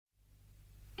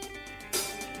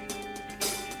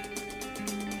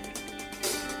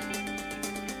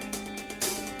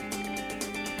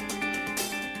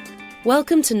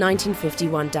Welcome to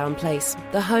 1951 Down Place,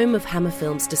 the home of Hammer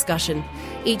Films discussion.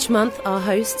 Each month, our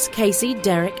hosts, Casey,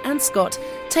 Derek and Scott,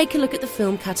 take a look at the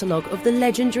film catalogue of the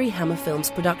legendary Hammer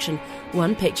Films production,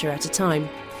 one picture at a time.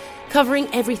 Covering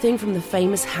everything from the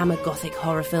famous Hammer Gothic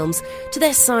horror films to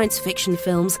their science fiction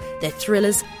films, their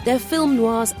thrillers, their film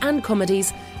noirs and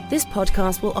comedies, this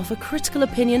podcast will offer critical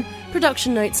opinion,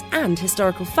 production notes and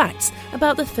historical facts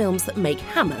about the films that make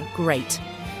Hammer great.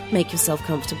 Make yourself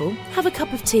comfortable, have a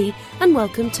cup of tea, and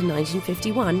welcome to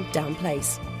 1951 Down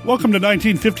Place. Welcome to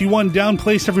 1951 Down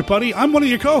Place, everybody. I'm one of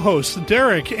your co-hosts,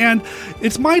 Derek, and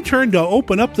it's my turn to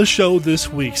open up the show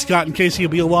this week. Scott and Casey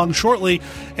will be along shortly,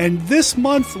 and this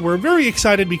month we're very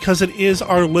excited because it is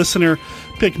our listener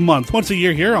pick month. Once a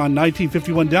year here on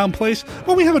 1951 Down Place,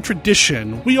 well, we have a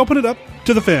tradition. We open it up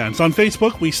to the fans. On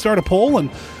Facebook, we start a poll, and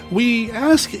we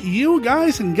ask you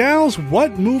guys and gals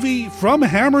what movie from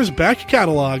Hammer's back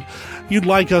catalog you'd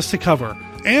like us to cover.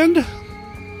 And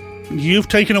you've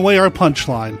taken away our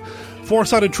punchline.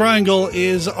 Four-Sided Triangle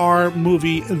is our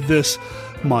movie this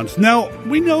month. Now,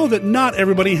 we know that not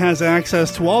everybody has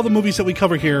access to all the movies that we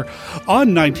cover here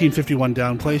on 1951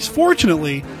 Down Place.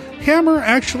 Fortunately, Hammer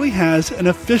actually has an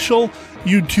official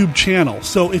YouTube channel.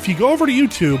 So if you go over to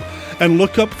YouTube and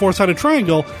look up Four-Sided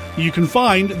Triangle, you can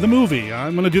find the movie.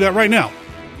 I'm going to do that right now.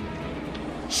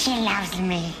 She loves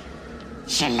me.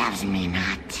 She loves me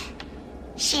not.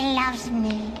 She loves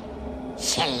me.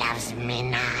 She loves me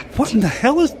not. What in the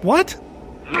hell is... What?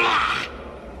 Blah!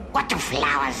 What do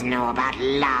flowers know about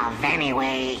love,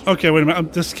 anyway? Okay, wait a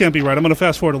minute. This can't be right. I'm going to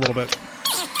fast forward a little bit.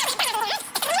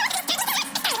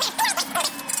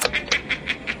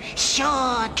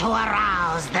 Sure to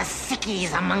arouse the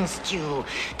sickies amongst you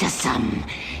to some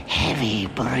heavy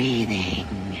breathing.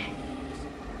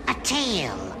 A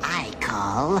tale I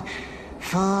call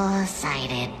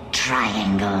Four-Sided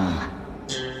Triangle.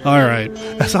 All right.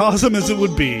 As awesome as it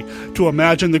would be to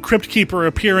imagine the Crypt Keeper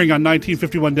appearing on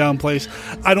 1951 Down Place,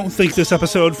 I don't think this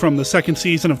episode from the second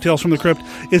season of Tales from the Crypt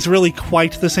is really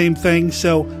quite the same thing,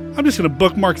 so I'm just going to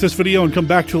bookmark this video and come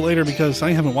back to it later because I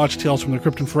haven't watched Tales from the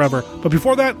Crypt in forever. But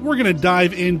before that, we're going to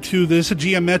dive into this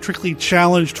geometrically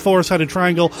challenged four-sided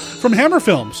triangle from Hammer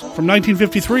Films from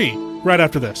 1953, right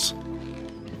after this.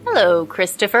 Hello,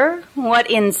 Christopher. What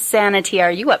insanity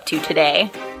are you up to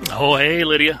today? Oh, hey,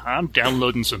 Lydia. I'm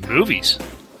downloading some movies.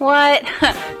 What?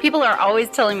 People are always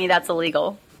telling me that's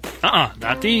illegal.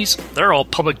 Not these. They're all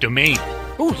public domain.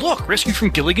 Oh, look, Rescue from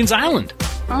Gilligan's Island.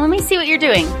 Well, let me see what you're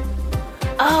doing.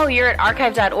 Oh, you're at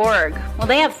archive.org. Well,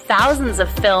 they have thousands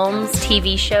of films,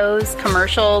 TV shows,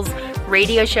 commercials,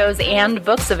 radio shows, and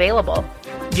books available.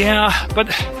 Yeah, but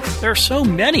there are so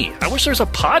many. I wish there was a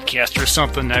podcast or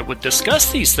something that would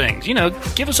discuss these things. You know,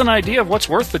 give us an idea of what's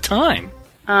worth the time.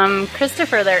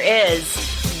 Christopher, there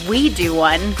is. We do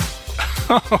one.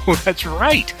 Oh, that's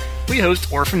right. We host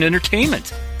Orphan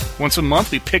Entertainment. Once a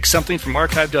month, we pick something from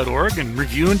archive.org and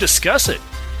review and discuss it.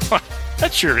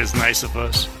 That sure is nice of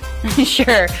us.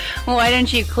 Sure. Well, why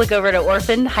don't you click over to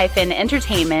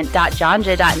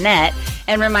orphan-entertainment.janja.net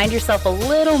and remind yourself a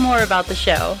little more about the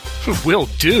show. Will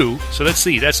do. So let's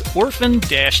see. That's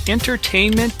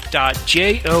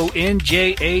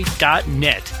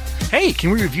orphan-entertainment.jonja.net. Hey,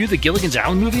 can we review the Gilligan's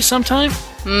Island movie sometime?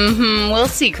 We'll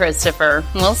see, Christopher.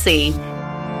 We'll see.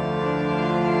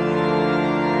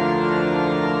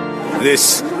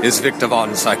 This is Victor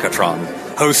Von Psychotron,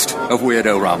 host of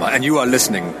Weirdo-Rama, and you are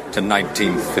listening to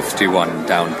 1951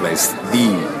 Down Place,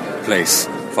 the place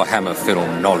for Hammer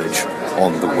film knowledge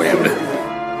on the web.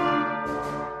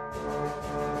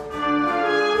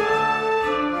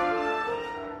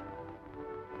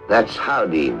 That's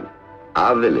Howdene,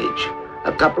 our village.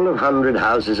 A couple of hundred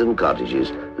houses and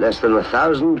cottages, less than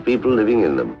 1,000 people living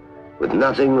in them, with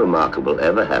nothing remarkable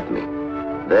ever happening.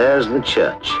 There's the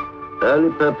church,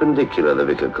 early perpendicular, the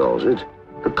vicar calls it,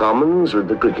 the commons with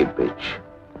the cricket pitch,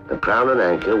 the Crown and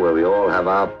Anchor where we all have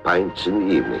our pints in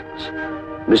the evenings,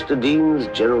 Mr. Dean's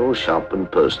general shop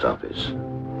and post office.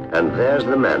 And there's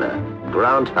the manor,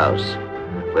 Grant House,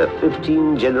 where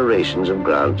 15 generations of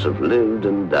Grants have lived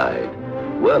and died,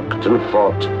 worked and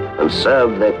fought and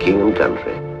served their king and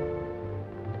country.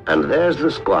 And there's the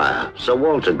squire, Sir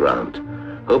Walter Grant,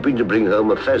 hoping to bring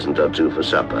home a pheasant or two for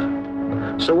supper.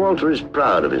 Sir Walter is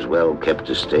proud of his well-kept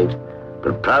estate,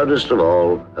 but proudest of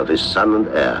all of his son and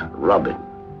heir, Robin.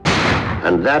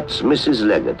 And that's Mrs.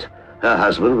 Leggett. Her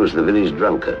husband was the village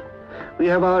drunkard. We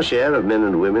have our share of men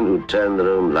and women who turn their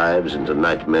own lives into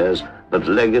nightmares, but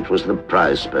Leggett was the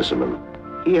prize specimen.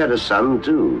 He had a son,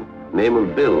 too, name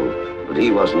of Bill, but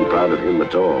he wasn't proud of him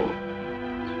at all.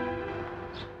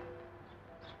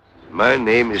 My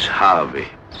name is Harvey,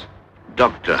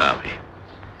 Dr. Harvey.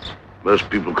 Most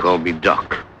people call me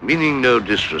Doc, meaning no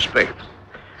disrespect.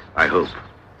 I hope.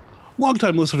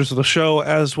 Longtime listeners of the show,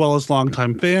 as well as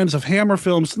longtime fans of Hammer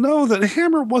films, know that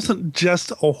Hammer wasn't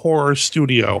just a horror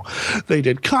studio. They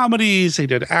did comedies, they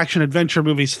did action-adventure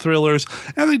movies, thrillers,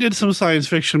 and they did some science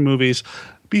fiction movies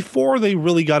before they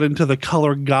really got into the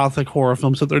color gothic horror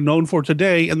films that they're known for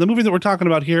today. And the movie that we're talking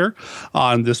about here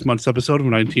on this month's episode of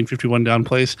 1951 Down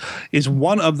Place is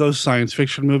one of those science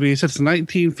fiction movies. It's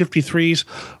 1953's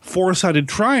Four-Sided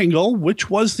Triangle, which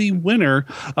was the winner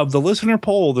of the listener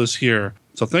poll this year.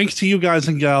 So thanks to you guys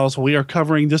and gals, we are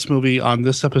covering this movie on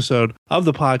this episode of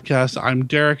the podcast. I'm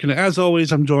Derek, and as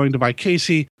always, I'm joined by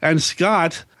Casey and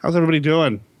Scott. How's everybody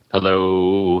doing?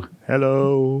 Hello.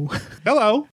 Hello.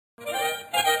 Hello.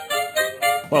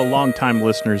 Well, longtime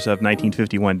listeners of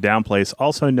 1951 Downplace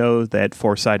also know that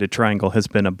Four-Sided Triangle has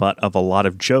been a butt of a lot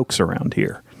of jokes around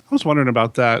here. I was wondering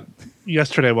about that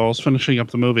yesterday while I was finishing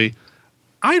up the movie.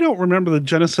 I don't remember the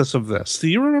genesis of this. Do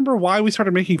you remember why we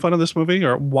started making fun of this movie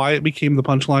or why it became the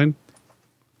punchline?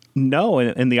 No,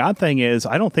 and the odd thing is,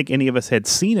 I don't think any of us had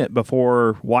seen it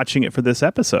before watching it for this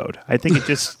episode. I think it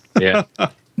just,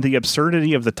 the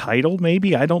absurdity of the title,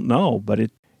 maybe, I don't know, but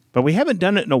we haven't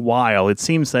done it in a while. It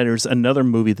seems that there's another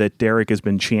movie that Derek has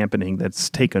been championing that's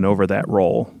taken over that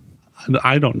role.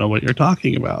 I don't know what you're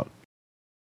talking about.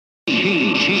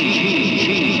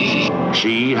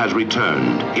 She has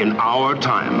returned in our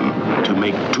time to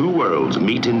make two worlds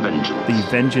meet in vengeance. The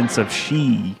Vengeance of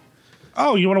She.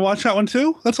 Oh, you want to watch that one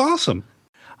too? That's awesome.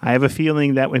 I have a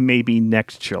feeling that one may be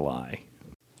next July.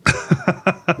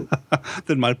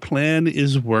 Then my plan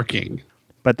is working.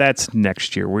 But that's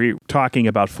next year. We're talking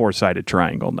about Four-Sided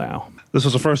Triangle now. This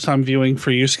was the first time viewing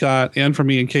for you, Scott, and for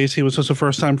me and Casey. Was this the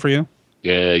first time for you?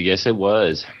 Yes, it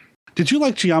was. Did you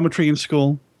like geometry in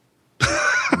school?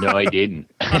 No, I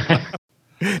didn't.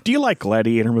 Do you like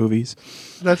gladiator movies?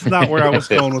 That's not where I was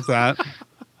going with that.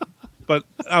 But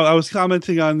I was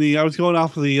commenting on I was going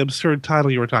off of the absurd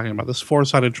title you were talking about, this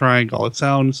Four-Sided Triangle. It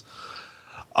sounds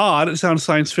odd. It sounds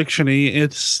science fiction-y.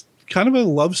 It's kind of a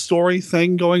love story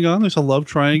thing going on. There's a love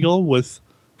triangle with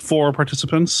 4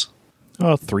 participants.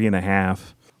 Oh, 3.5.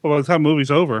 Well, by the time the movie's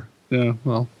over. Yeah,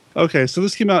 well. Okay, so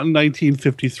this came out in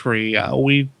 1953.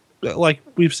 Like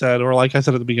we've said, or like I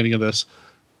said at the beginning of this,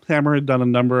 Hammer had done a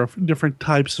number of different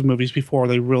types of movies before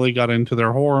they really got into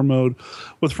their horror mode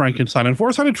with Frankenstein. And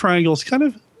Four-Sided Triangle is kind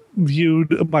of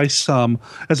viewed by some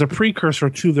as a precursor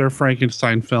to their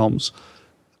Frankenstein films.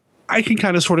 I can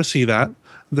kind of sort of see that.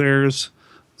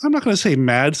 I'm not going to say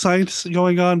mad science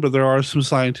going on, but there are some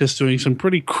scientists doing some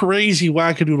pretty crazy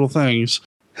wackadoodle things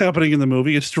happening in the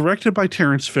movie. It's directed by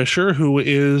Terence Fisher, who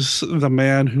is the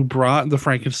man who brought the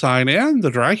Frankenstein and the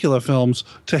Dracula films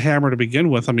to Hammer to begin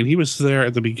with. I mean, he was there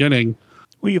at the beginning.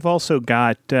 Well, you've also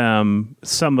got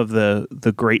some of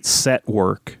the great set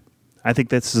work. I think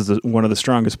this is one of the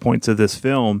strongest points of this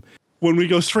film. When we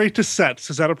go straight to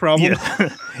sets, is that a problem?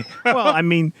 Yeah. Well, I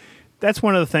mean, that's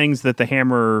one of the things that the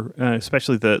Hammer,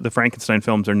 especially the Frankenstein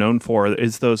films, are known for,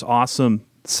 is those awesome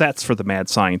sets for the mad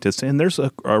scientist, and there's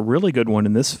a really good one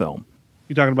in this film.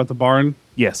 You talking about the barn?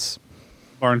 Yes.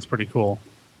 Barn's pretty cool.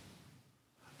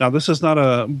 Now, this is not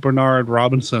a Bernard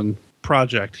Robinson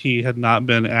project. He had not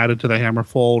been added to the Hammer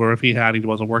fold, or if he had, he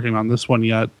wasn't working on this one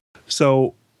yet.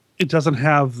 So it doesn't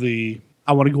have the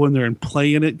I want to go in there and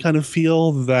play in it kind of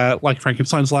feel that like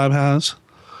Frankenstein's lab has.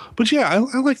 But yeah, I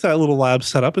like that little lab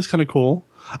setup. It's kind of cool.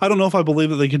 I don't know if I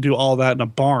believe that they could do all that in a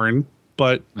barn,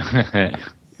 but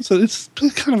so it's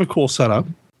kind of a cool setup.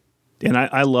 And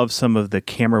I love some of the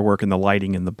camera work and the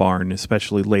lighting in the barn,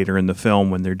 especially later in the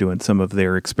film when they're doing some of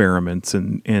their experiments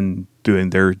and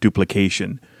doing their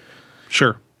duplication.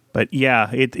 Sure. But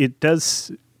yeah, it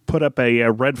does put up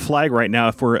a red flag right now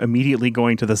if we're immediately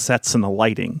going to the sets and the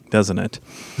lighting, doesn't it?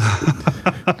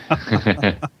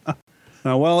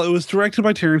 Well, it was directed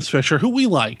by Terence Fisher, who we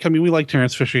like. I mean, we like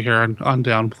Terence Fisher here on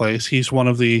Down Place. He's one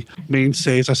of the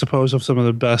mainstays, I suppose, of some of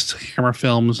the best Hammer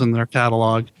films in their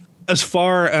catalog. As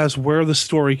far as where the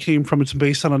story came from, it's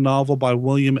based on a novel by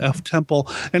William F.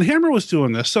 Temple, and Hammer was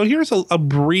doing this. So here's a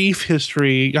brief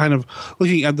history, kind of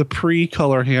looking at the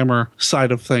pre-color Hammer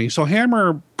side of things. So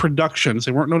Hammer Productions,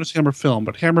 they weren't known as Hammer Film,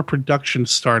 but Hammer Productions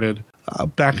started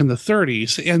back in the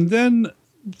 30s, and then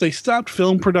they stopped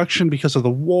film production because of the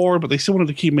war, but they still wanted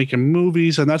to keep making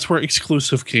movies, and that's where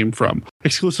Exclusive came from.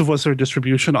 Exclusive was their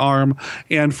distribution arm,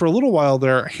 and for a little while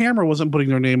there, Hammer wasn't putting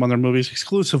their name on their movies,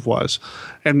 Exclusive was.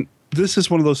 And this is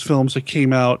one of those films that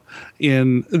came out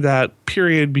in that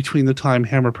period between the time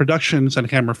Hammer Productions and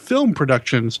Hammer Film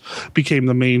Productions became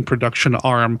the main production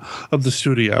arm of the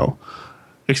studio.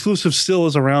 Exclusive still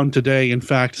is around today. In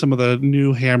fact, some of the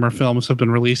new Hammer films have been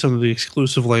released under the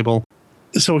Exclusive label.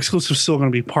 So Exclusive is still going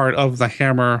to be part of the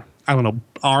Hammer,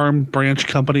 arm branch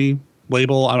company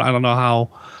label. I don't know how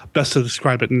best to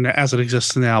describe it as it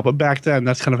exists now, but back then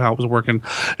that's kind of how it was working.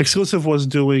 Exclusive was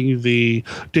doing the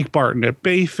Dick Barton at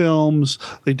Bay films.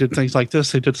 They did things like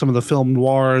this. They did some of the film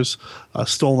noirs,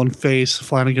 Stolen Face,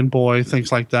 Flanagan Boy,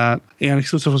 things like that. And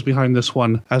Exclusive was behind this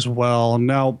one as well.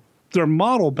 Now, their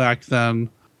model back then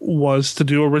was to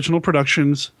do original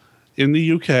productions in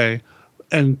the UK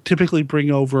and typically bring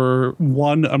over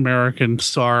one American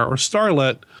star or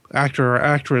starlet, actor or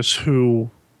actress who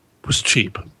was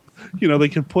cheap. They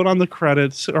could put on the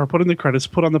credits, put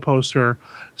on the poster,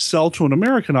 sell to an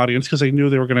American audience because they knew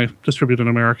they were going to distribute in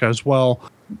America as well,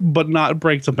 but not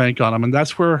break the bank on them. And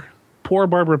that's where poor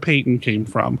Barbara Payton came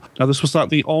from. Now, this was not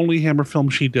the only Hammer film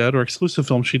she did or Exclusive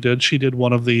film she did. She did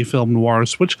one of the film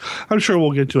noirs, which I'm sure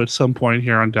we'll get to at some point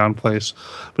here on Downplace.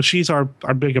 But she's our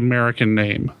big American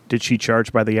name. Did she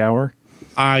charge by the hour?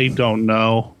 I don't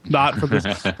know. Not for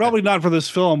this. Probably not for this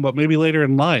film, but maybe later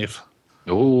in life.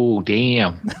 Oh,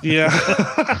 damn. Yeah.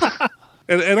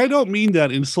 and I don't mean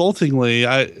that insultingly.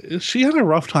 She had a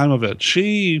rough time of it.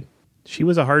 She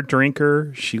was a hard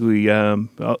drinker. She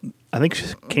I think she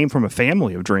came from a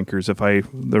family of drinkers,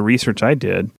 the research I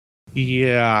did.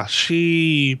 Yeah,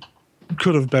 she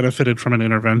could have benefited from an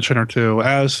intervention or two,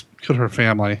 as could her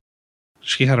family.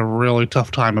 She had a really tough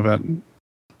time of it.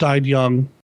 Died young.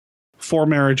 4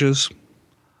 marriages.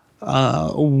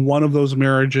 One of those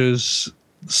marriages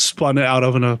spun out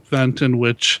of an event in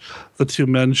which the 2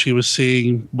 men she was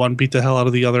seeing, one beat the hell out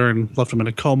of the other and left him in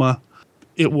a coma.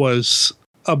 It was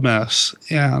a mess,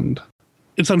 and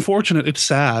it's unfortunate. It's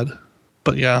sad,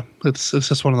 but yeah, it's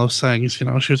just one of those things. She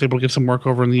was able to get some work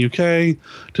over in the UK,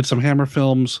 did some Hammer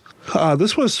films.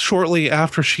 This was shortly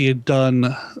after she had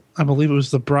done, I believe it was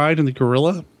The Bride and the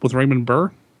Gorilla with Raymond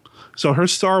Burr. So her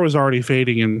star was already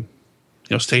fading in,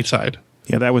 stateside.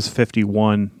 Yeah, that was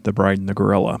 51, The Bride and the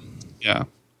Gorilla. Yeah,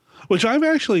 which I've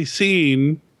actually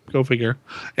seen, go figure,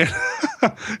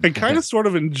 and kind of sort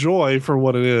of enjoy for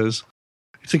what it is.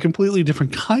 It's a completely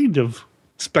different kind of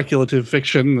speculative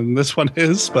fiction than this one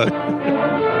is, but...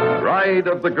 Bride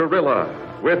of the Gorilla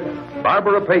with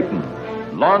Barbara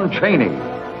Payton, Lon Chaney,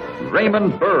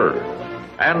 Raymond Burr,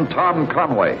 and Tom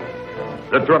Conway.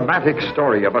 The dramatic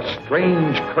story of a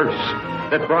strange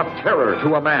curse that brought terror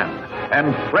to a man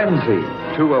and frenzy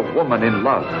to a woman in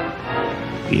love.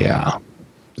 Yeah.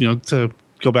 To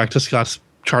go back to Scott's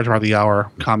charge by the hour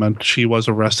comment, she was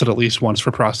arrested at least once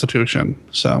for prostitution.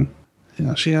 So,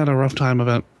 yeah, she had a rough time of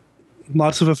it.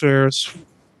 Lots of affairs,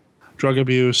 drug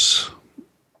abuse,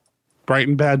 bright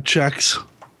and bad checks.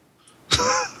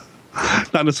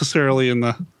 Not necessarily in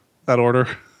that order.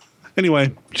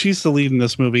 Anyway, she's the lead in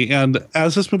this movie. And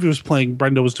as this movie was playing,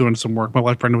 Brenda was doing some work. My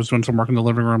wife Brenda was doing some work in the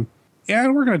living room.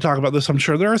 And we're going to talk about this, I'm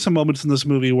sure. There are some moments in this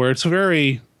movie where it's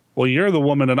very, well, you're the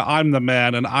woman and I'm the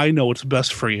man and I know what's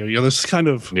best for you. This is kind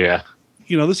of... Yeah.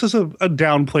 This is a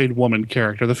downplayed woman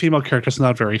character. The female character is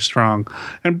not very strong.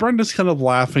 And Brenda's kind of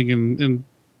laughing and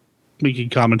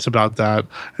making comments about that.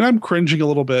 And I'm cringing a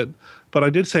little bit. But I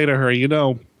did say to her,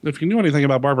 if you knew anything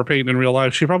about Barbara Payton in real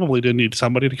life, she probably did need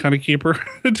somebody to kind of keep her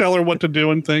and tell her what to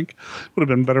do and think. Would have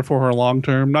been better for her long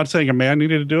term. Not saying a man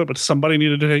needed to do it, but somebody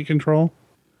needed to take control.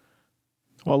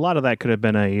 Well, a lot of that could have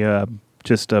been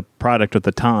just a product of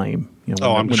the time.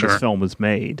 When sure. This film was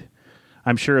made.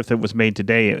 I'm sure if it was made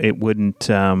today, it wouldn't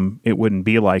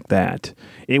be like that.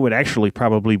 It would actually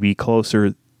probably be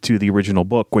closer to the original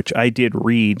book, which I did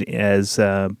read as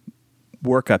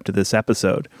work up to this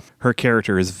episode. Her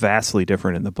character is vastly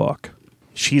different in the book.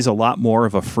 She's a lot more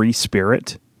of a free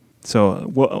spirit.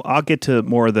 So I'll get to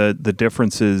more of the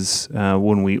differences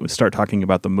when we start talking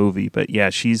about the movie. But yeah,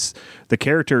 the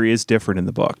character is different in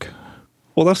the book.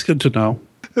 Well, that's good to know.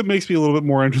 It makes me a little bit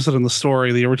more interested in the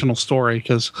story, the original story,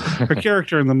 because her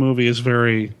character in the movie is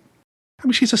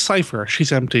she's a cipher.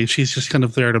 She's empty. She's just kind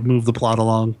of there to move the plot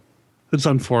along. It's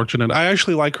unfortunate. I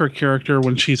actually like her character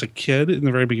when she's a kid in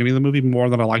the very beginning of the movie more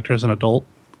than I liked her as an adult.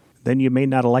 Then you may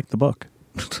not have liked the book.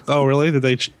 Oh, really? Did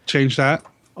they change that?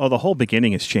 Oh, the whole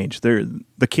beginning has changed.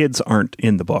 The kids aren't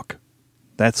in the book.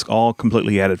 That's all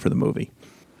completely added for the movie.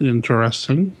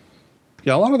 Interesting.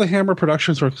 Yeah, a lot of the Hammer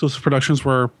productions or exclusive productions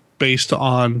were based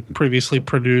on previously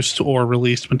produced or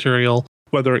released material,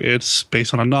 whether it's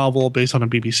based on a novel, based on a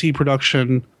BBC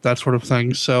production, that sort of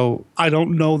thing. So I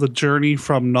don't know the journey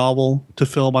from novel to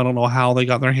film. I don't know how they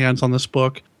got their hands on this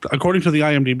book. according to the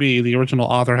IMDb, the original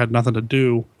author had nothing to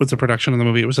do with the production of the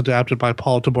movie. It was adapted by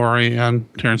Paul Tabori and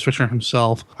Terence Fisher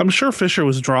himself. I'm sure Fisher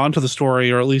was drawn to the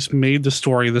story, or at least made the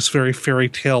story this very fairy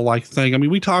tale-like thing. I mean,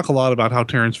 we talk a lot about how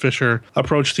Terence Fisher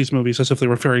approached these movies as if they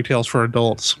were fairy tales for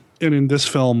adults. And in this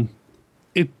film,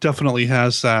 it definitely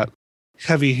has that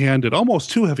heavy-handed,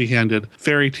 almost too heavy-handed,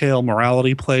 fairy tale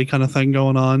morality play kind of thing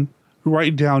going on,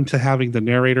 right down to having the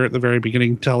narrator at the very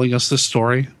beginning telling us this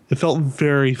story. It felt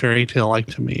very fairy tale-like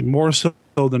to me, more so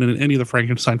than in any of the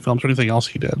Frankenstein films or anything else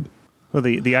he did. Well,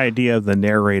 the idea of the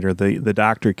narrator, the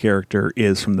doctor character,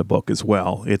 is from the book as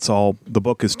well. The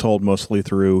book is told mostly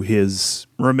through his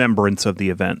remembrance of the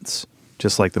events,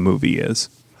 just like the movie is.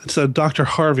 It's Dr.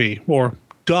 Harvey, or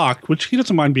Doc, which he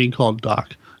doesn't mind being called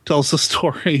Doc, tells the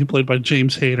story, played by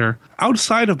James Hayter.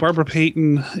 Outside of Barbara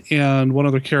Payton and one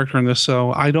other character in this,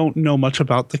 so I don't know much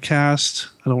about the cast.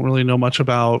 I don't really know much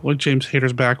about James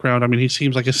Hayter's background. I mean, he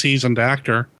seems like a seasoned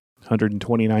actor.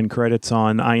 129 credits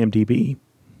on IMDb.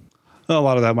 A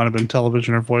lot of that might have been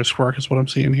television or voice work, is what I'm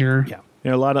seeing here.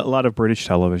 Yeah, a lot of British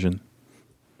television.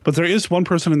 But there is one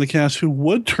person in the cast who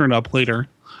would turn up later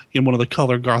in one of the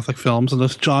color Gothic films, and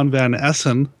that's John Van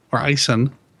Essen, or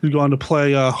Eisen, who'd go on to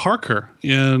play Harker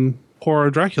in Horror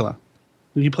Dracula.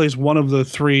 And he plays one of the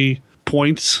 4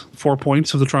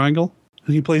 points of the triangle.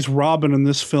 And he plays Robin in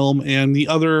this film, and the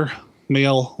other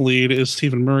male lead is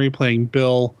Stephen Murray playing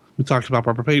Bill. We talked about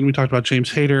Barbara Payton. We talked about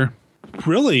James Hayter.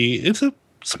 Really, it's a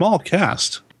small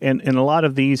cast. And a lot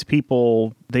of these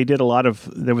people, there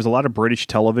was a lot of British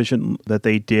television that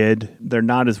they did. They're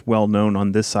not as well known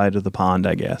on this side of the pond,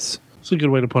 I guess. That's a good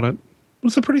way to put it.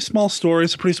 It's a pretty small story.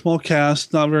 It's a pretty small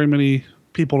cast. Not very many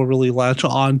people to really latch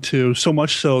on to. So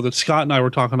much so that Scott and I were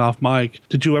talking off mic.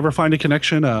 Did you ever find a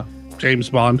connection, a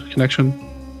James Bond connection?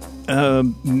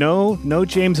 No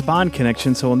James Bond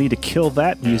connection, so we'll need to kill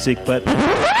that music. But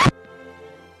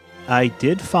I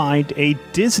did find a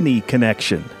Disney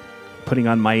connection. Putting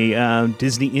on my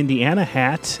Disney Indiana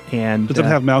hat. And does it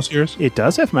have mouse ears? It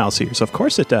does have mouse ears. Of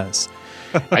course it does.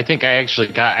 I think I actually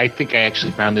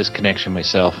found this connection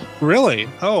myself. Really?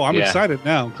 Oh, I'm excited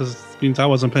now because it means I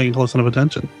wasn't paying close enough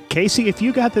attention. Casey, if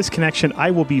you got this connection,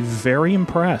 I will be very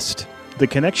impressed. The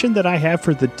connection that I have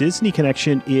for the Disney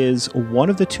connection is one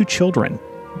of the 2 children,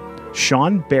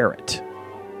 Sean Barrett.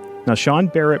 Now, Sean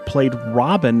Barrett played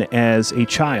Robin as a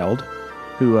child,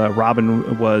 who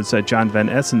Robin was John Van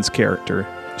Essen's character.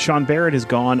 Sean Barrett has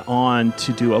gone on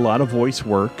to do a lot of voice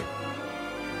work,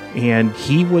 and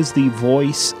he was the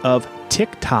voice of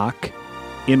Tick-Tock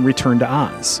in Return to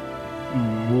Oz.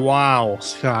 Wow,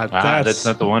 Scott. That's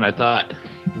not the one I thought.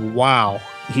 Wow.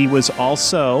 He was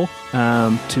also,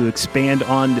 to expand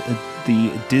on the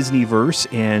Disneyverse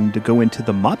and to go into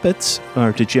the Muppets,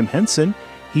 or to Jim Henson,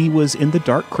 he was in The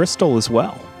Dark Crystal as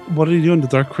well. What did he do in The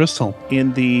Dark Crystal?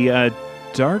 In the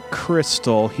Dark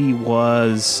Crystal, he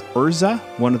was Urza,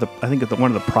 one of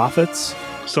the prophets.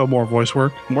 So more voice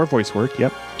work? More voice work,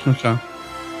 yep. Okay.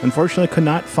 Unfortunately, could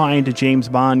not find a James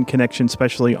Bond connection,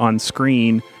 especially on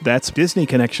screen. That's Disney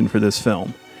connection for this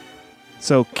film.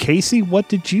 So, Casey, what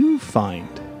did you find?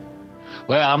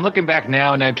 Well, I'm looking back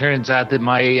now, and it turns out that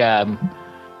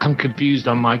I'm confused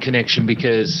on my connection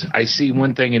because I see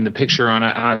one thing in the picture on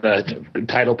the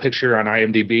title picture on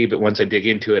IMDb, but once I dig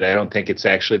into it, I don't think it's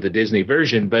actually the Disney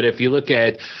version. But if you look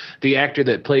at the actor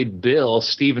that played Bill,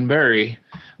 Stephen Murray,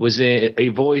 was a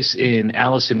voice in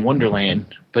Alice in Wonderland,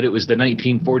 but it was the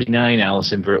 1949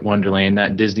 Alice in Wonderland,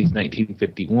 not Disney's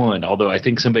 1951. Although I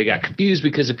think somebody got confused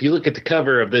because if you look at the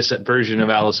cover of this version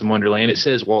of Alice in Wonderland, it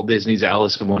says Walt Disney's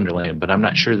Alice in Wonderland, but I'm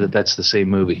not sure that that's the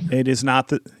same movie. It is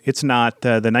not. It's not. The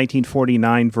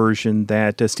 1949 version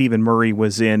that Stephen Murray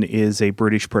was in is a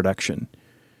British production.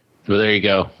 Well, there you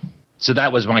go. So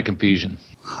that was my confusion.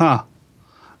 Huh.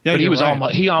 Yeah,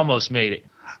 but he almost made it.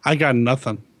 I got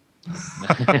nothing.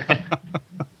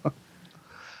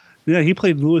 Yeah, he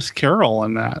played Lewis Carroll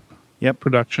in that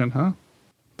production, huh?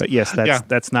 But yes,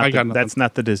 that's not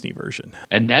the Disney version.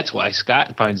 And that's why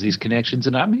Scott finds these connections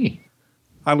and not me.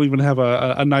 I don't even have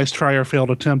a nice try or failed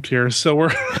attempt here, so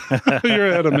you're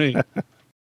ahead of me.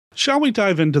 Shall we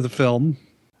dive into the film?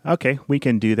 Okay, we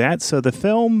can do that. So the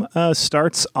film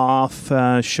starts off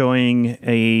showing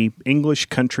a English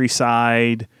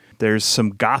countryside. There's some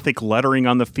Gothic lettering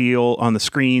on the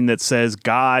screen that says,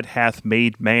 "God hath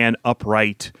made man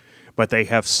upright, but they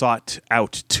have sought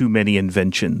out too many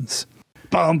inventions."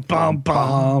 Bum, bum,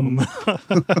 bum.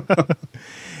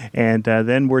 And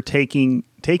then we're taken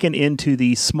into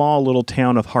the small little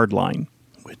town of Hardline,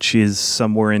 which is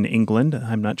somewhere in England.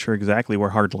 I'm not sure exactly where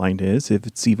Hardline is, if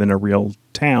it's even a real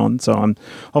town. So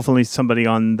hopefully somebody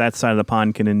on that side of the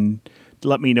pond can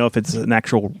let me know if it's an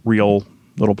actual real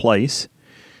little place.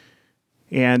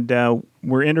 And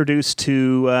we're introduced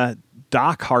to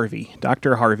Dr.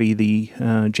 Harvey,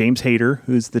 the James Hayter,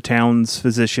 who's the town's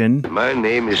physician. My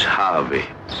name is Harvey,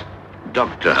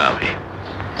 Dr.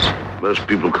 Harvey. Most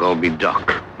people call me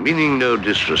Doc, meaning no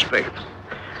disrespect,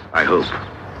 I hope.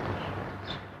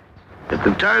 At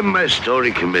the time my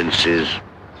story commences,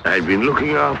 I had been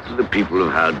looking after the people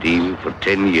of Howdine for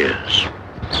 10 years.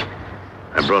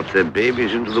 I brought their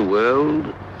babies into the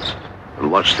world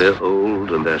and watched their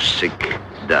old and their sick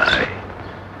die.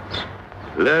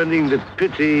 Learning that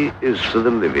pity is for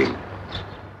the living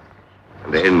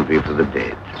and envy for the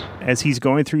dead. As he's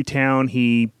going through town,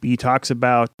 he talks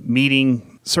about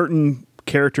meeting certain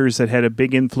characters that had a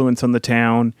big influence on the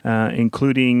town,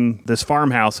 including this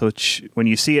farmhouse, which when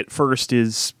you see it first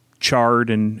is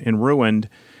charred and ruined.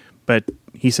 But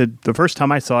he said, the first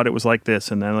time I saw it, it was like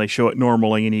this. And then they show it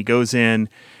normally, and he goes in,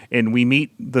 and we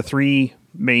meet the three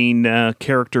main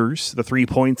characters, the 3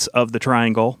 points of the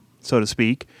triangle, so to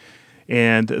speak.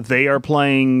 And they are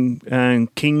playing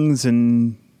kings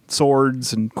and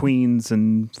swords and queens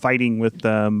and fighting with...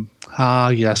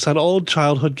 yes, that old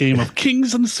childhood game of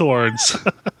kings and swords.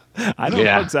 I don't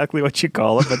know exactly what you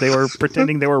call it, but they were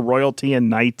pretending they were royalty and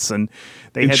knights, and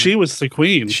she was the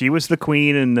queen. She was the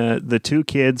queen, and the two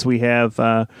kids, we have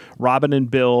Robin and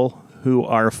Bill, who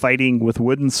are fighting with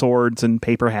wooden swords and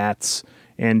paper hats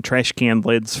and trash can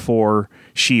lids for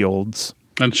shields.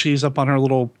 And she's up on her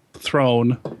little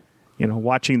throne,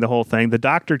 watching the whole thing. The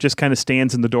doctor just kind of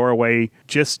stands in the doorway,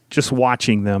 just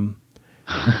watching them.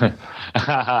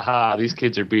 These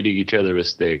kids are beating each other with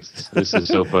sticks. This is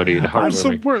so funny and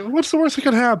heartwarming. What's the worst that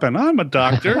could happen? I'm a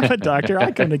doctor. I'm a doctor.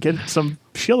 I'm going to get some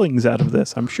shillings out of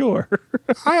this, I'm sure.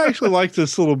 I actually like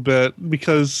this a little bit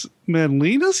because, man,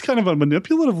 Lena's kind of a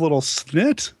manipulative little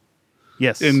snit.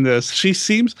 Yes. In this. She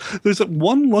seems... There's that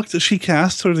one look that she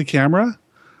casts through the camera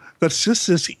that's just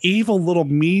this evil little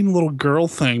mean little girl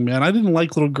thing, man. I didn't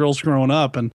like little girls growing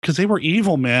up, and because they were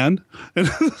evil, man. And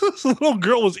this little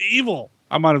girl was evil.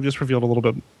 I might have just revealed a little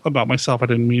bit about myself. I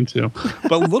didn't mean to.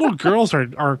 But little girls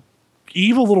are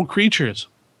evil little creatures.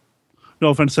 No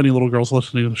offense to any little girls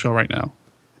listening to the show right now.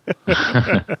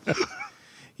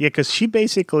 Yeah, because she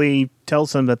basically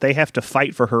tells them that they have to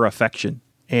fight for her affection.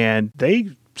 And they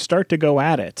start to go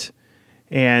at it.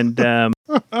 And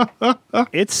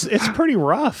it's pretty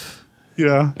rough.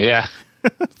 Yeah. Yeah.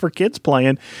 For kids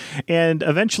playing. And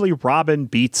eventually Robin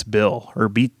beats Bill, or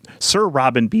Sir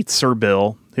Robin beats Sir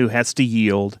Bill, who has to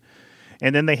yield.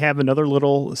 And then they have another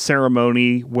little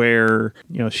ceremony where,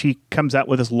 she comes out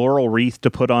with this laurel wreath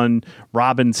to put on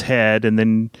Robin's head and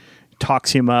then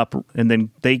talks him up, and then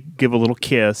they give a little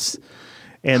kiss.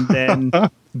 And then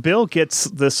Bill gets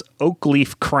this oak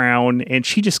leaf crown, and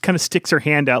she just kind of sticks her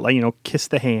hand out like, kiss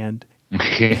the hand.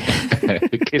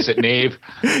 Kiss it, knave.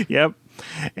 Yep.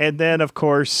 And then, of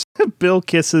course, Bill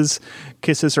kisses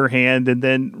her hand and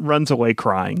then runs away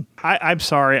crying. I'm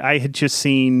sorry. I had just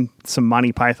seen some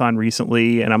Monty Python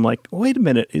recently, and I'm like, wait a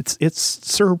minute. It's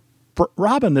Sir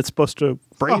Robin that's supposed to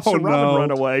brave Sir Robin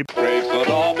run away. Brave Sir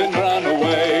Robin ran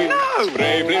away. No!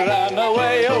 Bravely ran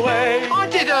away. I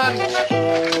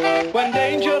didn't. When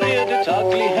danger reared its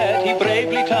ugly head, he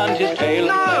bravely turned his tail.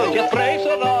 No! Just brave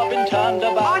Sir Robin turned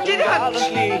about. I didn't.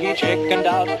 Gallantly he chickened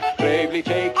out, bravely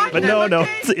taking... But no,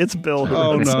 it's Bill who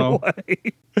runs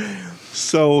away.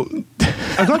 So,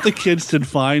 I thought the kids did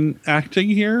fine acting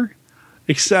here,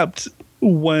 except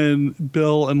when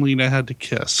Bill and Lena had to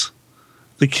kiss.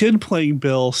 The kid playing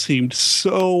Bill seemed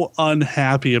so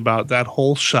unhappy about that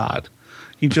whole shot.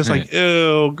 He just like,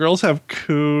 ew, girls have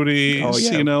cooties. Oh,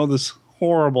 yeah. This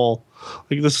horrible,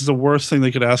 this is the worst thing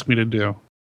they could ask me to do.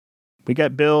 We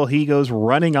got Bill. He goes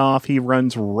running off. He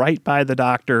runs right by the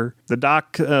doctor. The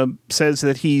doc says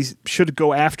that he should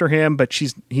go after him, but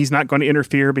he's not going to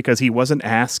interfere because he wasn't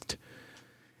asked.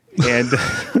 And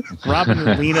Robin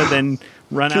and Lena then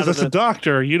run out of Because as a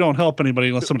doctor, you don't help anybody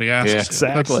unless somebody asks. Yeah,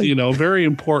 exactly. That's, very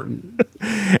important.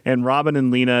 And Robin and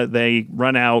Lena, they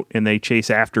run out and they chase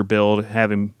after Bill to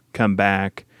have him come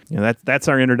back. That's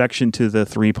our introduction to the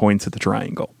 3 points of the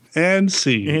triangle. And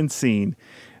scene.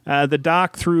 The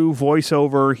doc, through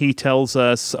voiceover, he tells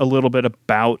us a little bit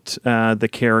about the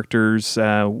characters.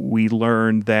 We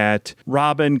learn that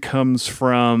Robin comes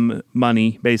from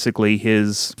money. Basically,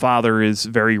 his father is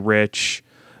very rich.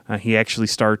 He actually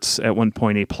starts at one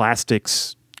point a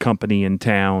plastics company in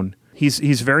town.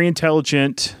 He's very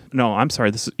intelligent. No, I'm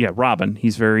sorry. Robin.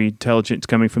 He's very intelligent,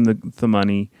 coming from the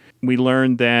money. We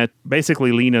learned that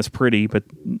basically Lena's pretty, but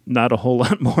not a whole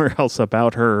lot more else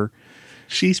about her.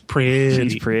 She's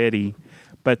pretty.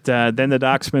 But then the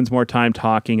doc spends more time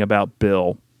talking about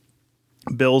Bill.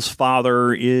 Bill's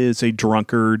father is a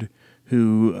drunkard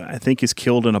who I think is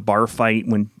killed in a bar fight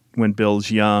when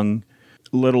Bill's young.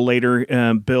 A little later,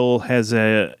 Bill has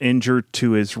a injury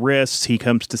to his wrists. He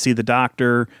comes to see the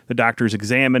doctor. The doctor's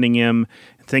examining him,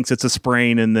 thinks it's a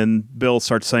sprain, and then Bill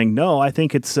starts saying, "No, I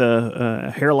think it's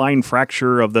a hairline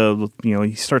fracture of the."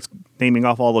 He starts naming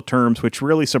off all the terms, which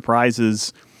really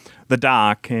surprises the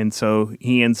doc, and so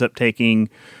he ends up taking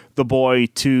the boy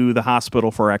to the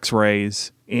hospital for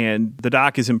X-rays. And the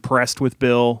doc is impressed with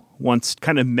Bill, wants to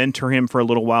kind of mentor him for a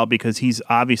little while because he's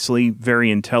obviously very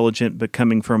intelligent, but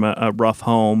coming from a rough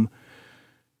home.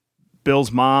 Bill's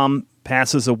mom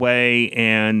passes away,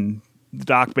 and the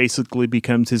doc basically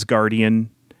becomes his guardian.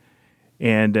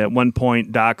 And at one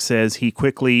point, Doc says he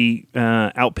quickly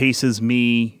outpaces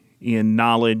me in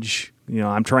knowledge.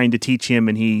 I'm trying to teach him,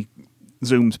 and he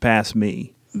zooms past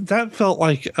me. That felt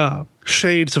like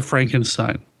shades of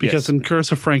Frankenstein, because in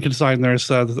Curse of Frankenstein,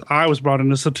 there's I was brought in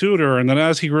as a tutor, and then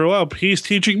as he grew up, he's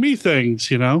teaching me things,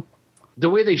 The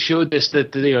way they showed this,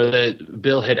 that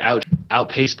Bill had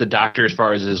outpaced the doctor as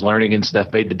far as his learning and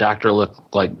stuff, made the doctor look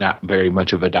like not very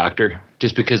much of a doctor.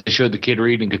 Just because they showed the kid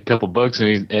reading a couple books,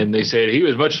 and they said he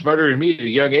was much smarter than me at a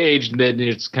young age, and then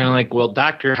it's kind of like, well,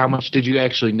 doctor, how much did you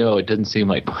actually know? It doesn't seem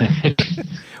like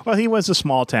Well, he was a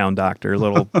small town doctor,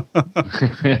 little.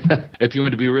 If you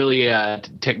want to be really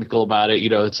technical about it,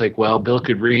 it's like, well, Bill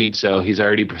could read, so he's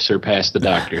already surpassed the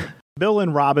doctor. Bill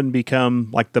and Robin become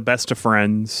like the best of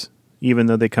friends, even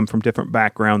though they come from different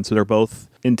backgrounds. So they're both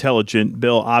intelligent.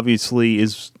 Bill obviously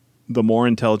is the more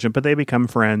intelligent, but they become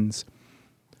friends.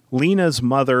 Lena's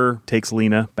mother takes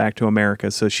Lena back to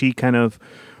America, so she kind of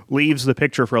leaves the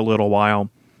picture for a little while.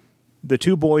 The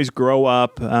two boys grow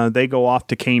up. They go off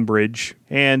to Cambridge,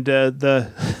 and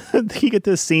you get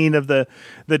this scene of the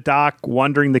doc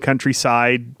wandering the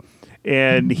countryside,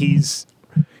 and he's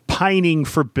pining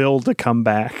for Bill to come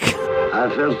back.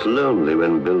 I felt lonely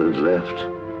when Bill had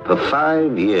left. For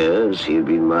 5 years, he had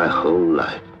been my whole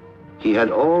life. He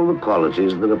had all the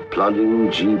qualities that a plodding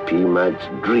GP might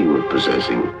dream of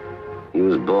possessing. He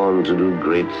was born to do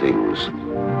great things.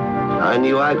 I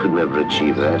knew I could never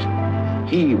achieve that.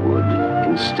 He would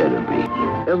instead of me.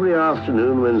 Every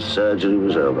afternoon when surgery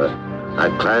was over, I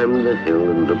climbed the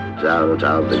hill and looked down at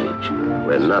our village,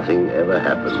 where nothing ever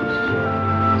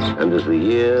happened. And as the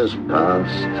years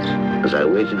passed, as I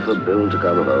waited for Bill to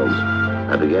come home,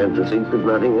 I began to think that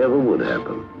nothing ever would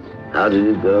happen. How did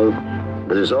it go?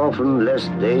 There is often less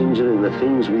danger in the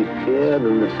things we fear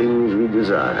than the things we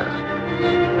desire.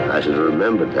 I should have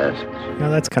remembered that. Now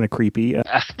that's kind of creepy.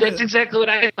 That's exactly what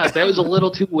I thought. That was a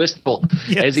little too wistful.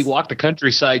 Yes. As he walked the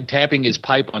countryside, tapping his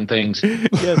pipe on things.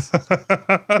 Yes.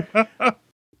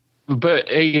 But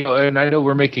and I know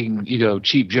we're making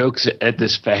cheap jokes at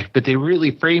this fact, but they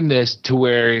really frame this to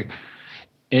where,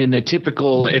 in a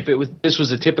typical, this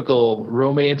was a typical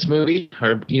romance movie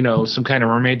or some kind of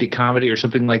romantic comedy or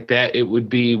something like that, it would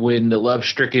be when the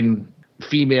love-stricken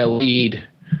female lead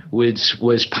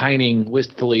was pining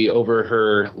wistfully over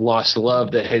her lost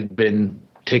love that had been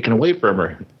taken away from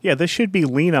her. Yeah, this should be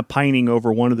Lena pining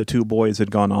over one of the two boys that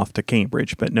had gone off to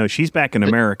Cambridge, but no, she's back in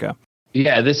America.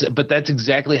 Yeah, but that's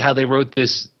exactly how they wrote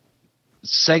this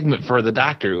segment for the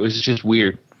doctor. It was just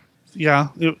weird. Yeah,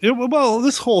 well,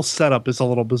 this whole setup is a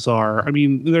little bizarre. I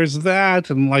mean, there's that,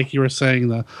 and like you were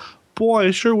saying, boy,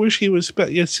 I sure wish he was.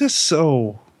 It's just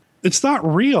so. It's not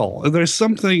real. There's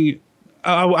something.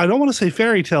 I don't want to say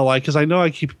fairy tale like, because I know I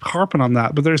keep harping on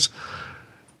that, but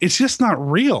it's just not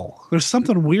real. There's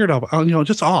something weird about,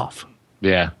 just off.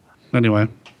 Yeah. Anyway.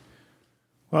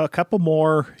 Well, a couple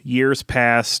more years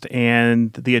passed,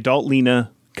 and the adult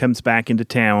Lena comes back into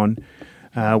town.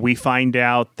 We find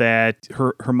out that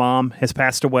her mom has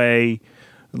passed away.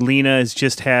 Lena has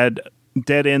just had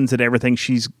dead ends at everything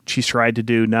she's tried to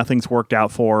do. Nothing's worked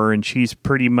out for her, and she's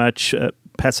pretty much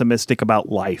pessimistic about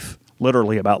life,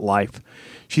 literally about life.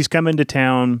 She's come into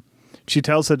town. She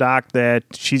tells the doc that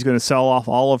she's going to sell off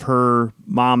all of her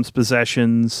mom's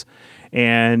possessions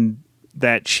and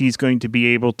that she's going to be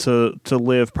able to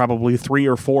live probably 3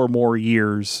 or 4 more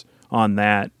years on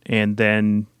that, and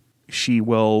then she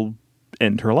will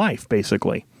end her life,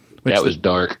 basically. That was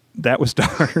dark. That was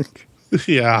dark.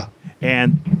 Yeah.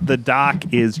 And the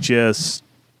doc is just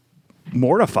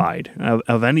mortified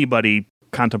of anybody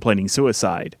contemplating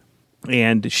suicide.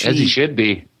 And as he should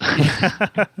be.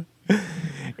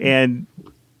 And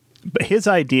his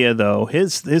idea, though,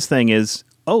 his thing is,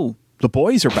 the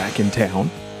boys are back in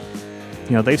town.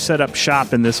 They've set up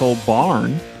shop in this old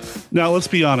barn. Now, let's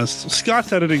be honest.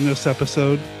 Scott's editing this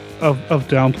episode of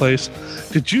Down Place.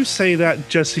 Did you say that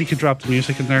just so you could drop the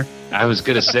music in there? I was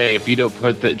going to say, if you don't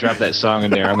drop that song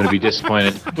in there, I'm going to be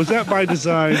disappointed. Was that by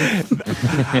design?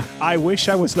 I wish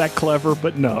I was that clever,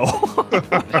 but no.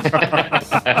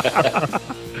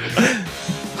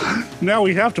 Now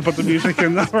we have to put the music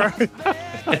in, though, right?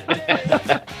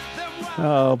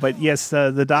 Oh, but yes,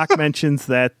 the doc mentions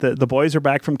that the boys are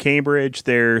back from Cambridge.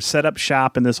 They're set up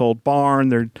shop in this old barn.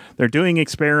 They're doing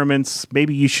experiments.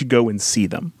 Maybe you should go and see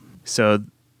them. So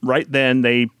right then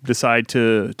they decide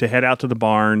to head out to the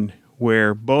barn,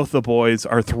 where both the boys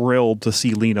are thrilled to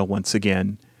see Lena once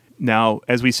again. Now,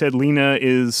 as we said, Lena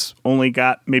is only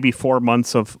got maybe 4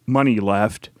 months of money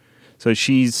left. So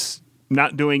she's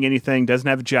not doing anything, doesn't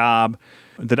have a job.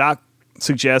 The doc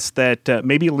suggests that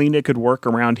maybe Lena could work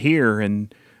around here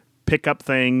and pick up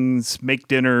things, make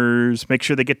dinners, make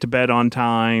sure they get to bed on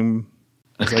time.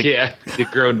 Yeah, the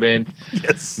grown men.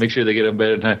 Yes. Make sure they get to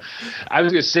bed on time. I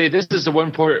was going to say, this is the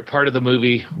one part of the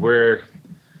movie where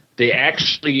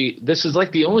this is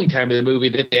like the only time in the movie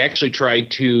that they actually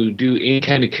tried to do any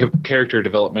kind of character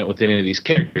development with any of these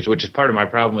characters, which is part of my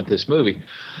problem with this movie.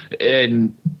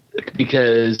 And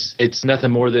because it's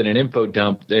nothing more than an info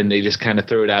dump, and they just kind of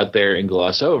throw it out there and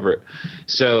gloss over it.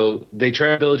 So they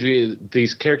try to build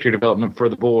these character development for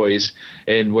the boys,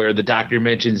 and where the doctor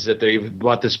mentions that they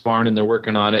bought this barn and they're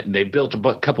working on it, and they built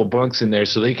a couple bunks in there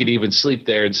so they could even sleep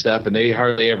there and stuff, and they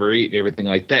hardly ever eat and everything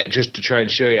like that, just to try and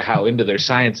show you how into their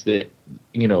science that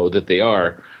they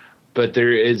are. But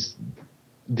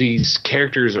these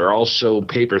characters are also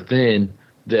paper thin.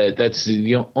 That's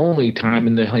the only time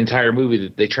in the entire movie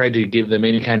that they tried to give them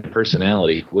any kind of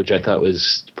personality, which I thought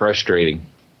was frustrating.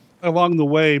 Along the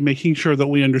way, making sure that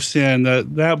we understand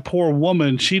that poor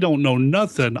woman, she don't know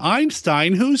nothing.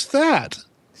 Einstein, who's that?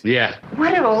 Yeah.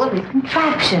 What are all of the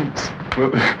contraptions? Well,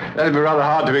 that'd be rather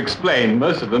hard to explain.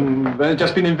 Most of them have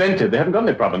just been invented. They haven't got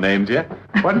their proper names yet.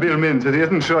 What Bill means is he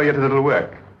isn't sure yet that it'll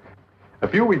work. A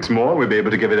few weeks more, we'll be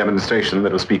able to give a demonstration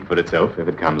that'll speak for itself if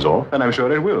it comes off, and I'm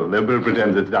sure it will. They'll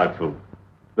pretend it's doubtful.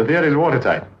 The theory's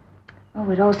watertight. Oh,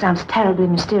 it all sounds terribly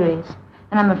mysterious,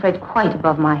 and I'm afraid quite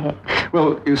above my head.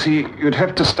 Well, you see, you'd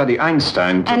have to study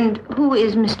Einstein And who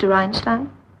is Mr.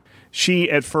 Einstein? She,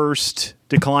 at first,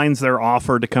 declines their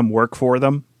offer to come work for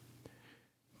them,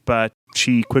 but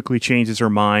she quickly changes her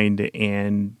mind,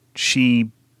 and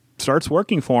she starts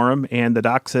working for him, and the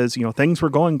doc says, things were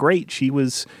going great. She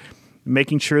was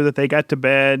making sure that they got to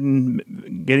bed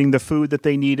and getting the food that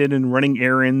they needed and running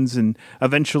errands. And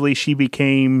eventually she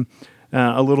became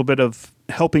a little bit of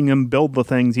helping them build the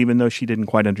things, even though she didn't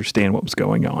quite understand what was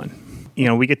going on.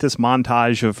 We get this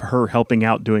montage of her helping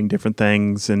out, doing different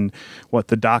things, and what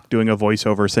the doc doing a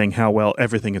voiceover saying how well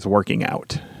everything is working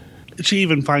out. She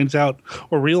even finds out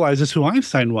or realizes who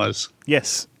Einstein was.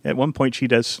 Yes. At one point she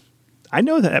does. I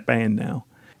know that band now.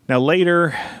 Now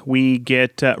later we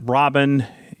get Robin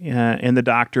and the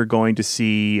doctor going to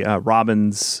see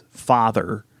Robin's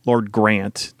father, Lord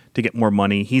Grant, to get more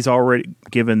money. He's already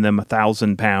given them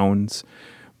 £1,000,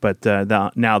 but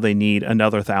now they need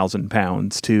another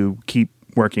 £1,000 to keep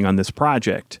working on this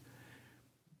project.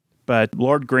 But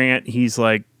Lord Grant, he's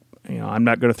like, I'm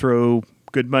not going to throw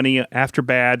good money after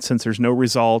bad since there's no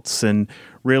results. And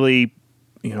really,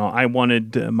 I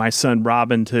wanted my son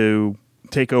Robin to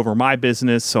take over my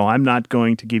business, so I'm not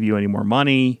going to give you any more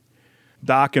money.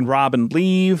 Doc and Robin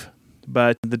leave,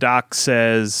 but the doc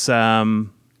says,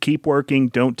 keep working.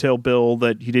 Don't tell Bill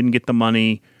that you didn't get the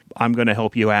money. I'm going to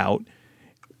help you out.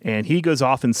 And he goes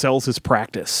off and sells his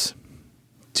practice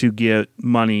to get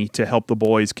money to help the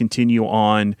boys continue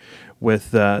on with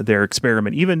their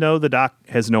experiment, even though the doc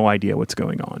has no idea what's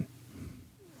going on.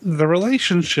 The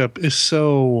relationship is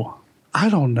so, I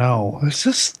don't know.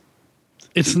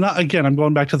 It's not, again, I'm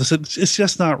going back to this. It's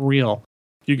just not real.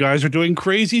 You guys are doing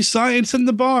crazy science in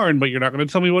the barn, but you're not going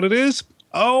to tell me what it is?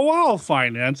 Oh, I'll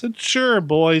finance it. Sure,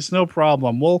 boys, no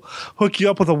problem. We'll hook you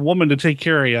up with a woman to take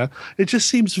care of you. It just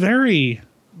seems very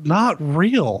not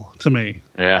real to me.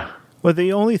 Yeah. Well,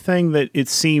 the only thing that it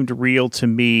seemed real to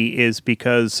me is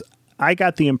because I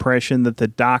got the impression that the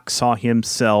doc saw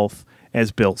himself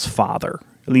as Bill's father,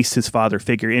 at least his father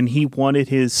figure, and he wanted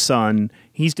his son.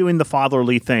 He's doing the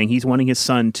fatherly thing. He's wanting his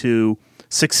son to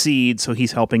succeed, so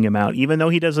he's helping him out. Even though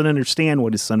he doesn't understand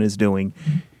what his son is doing,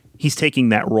 he's taking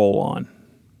that role on.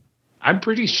 I'm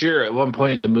pretty sure at one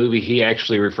point in the movie he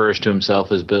actually refers to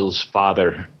himself as Bill's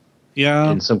father.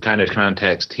 Yeah. In some kind of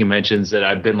context. He mentions that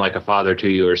I've been like a father to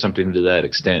you or something to that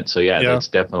extent. So yeah. That's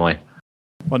definitely.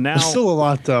 Well, now there's still a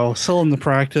lot though. Still in the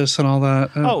practice and all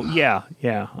that. Oh yeah.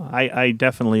 I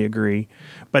definitely agree.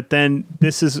 But then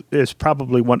this is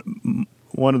probably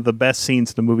one of the best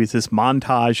scenes in the movie is this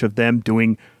montage of them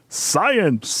doing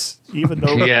science. Even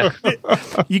though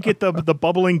you get the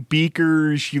bubbling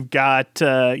beakers, you've got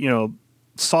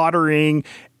soldering.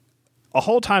 A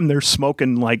whole time they're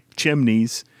smoking like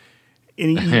chimneys.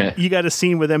 And you got a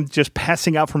scene with them just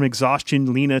passing out from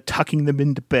exhaustion, Lena tucking them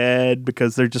into bed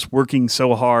because they're just working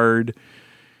so hard.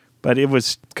 But it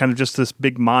was kind of just this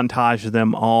big montage of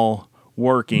them all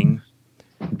working.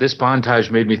 This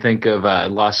montage made me think of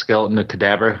Lost Skeleton of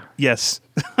Cadaver. Yes.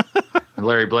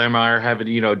 Larry Blairmeyer having,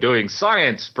 doing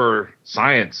science for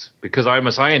science because I'm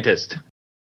a scientist.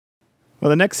 Well,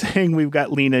 the next thing we've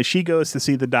got Lena. She goes to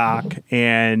see the doc,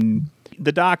 and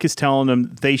the doc is telling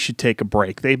them they should take a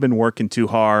break. They've been working too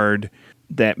hard,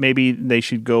 that maybe they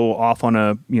should go off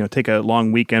on take a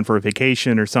long weekend for a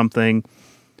vacation or something.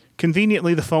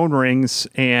 Conveniently, the phone rings,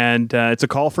 and it's a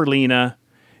call for Lena,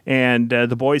 and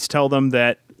the boys tell them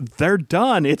that they're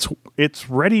done. It's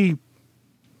ready.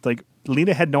 Like,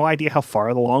 Lena had no idea how far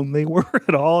along they were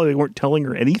at all. They weren't telling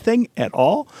her anything at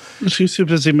all. She's too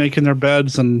busy making their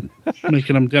beds and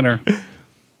making them dinner.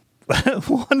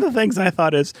 One of the things I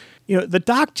thought is, the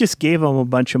doc just gave them a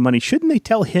bunch of money. Shouldn't they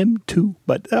tell him too?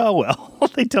 But, oh well,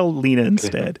 they tell Lena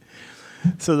instead.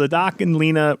 So the doc and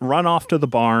Lena run off to the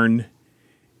barn,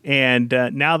 and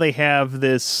now they have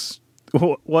this,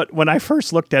 when I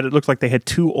first looked at it, it looked like they had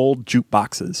two old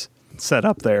jukeboxes set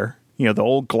up there. The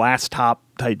old glass top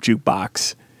type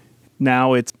jukebox.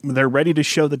 Now they're ready to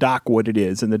show the doc what it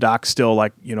is, and the doc's still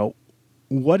like,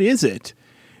 what is it?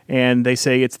 And they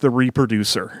say it's the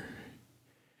reproducer.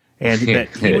 And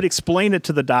that he would explain it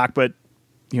to the doc, but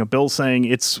Bill's saying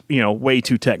it's way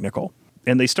too technical.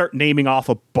 And they start naming off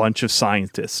a bunch of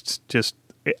scientists.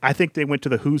 I think they went to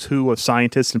the who's who of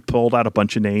scientists and pulled out a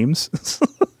bunch of names.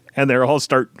 And they all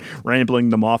start rambling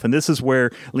them off. And this is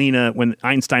where Lena, when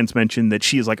Einstein's mentioned that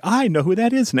she is like, I know who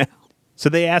that is now. So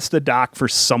they ask the doc for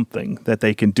something that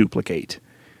they can duplicate.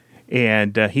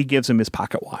 And he gives him his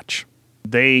pocket watch.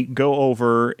 They go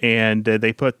over and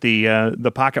they put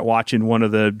the pocket watch in one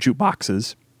of the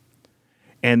jukeboxes.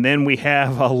 And then we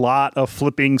have a lot of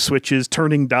flipping switches,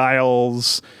 turning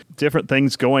dials, different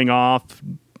things going off.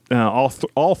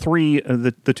 All three,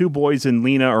 the two boys and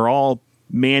Lena are all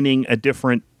manning a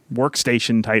different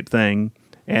workstation type thing,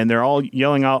 and they're all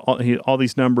yelling out all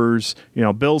these numbers.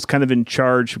 Bill's kind of in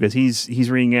charge because he's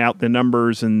reading out the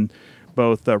numbers, and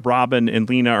both Robin and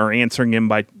Lena are answering him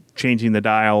by changing the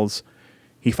dials.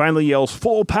 He finally yells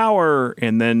full power,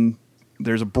 and then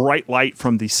there's a bright light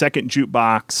from the second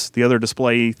jukebox, the other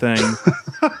display thing.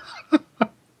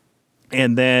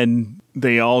 And then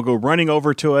they all go running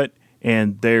over to it,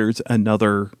 and there's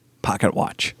another pocket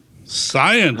watch.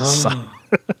 Science.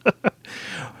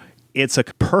 It's a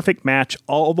perfect match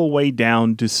all the way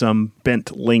down to some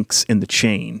bent links in the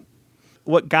chain.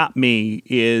 What got me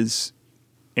is,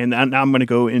 and now I'm going to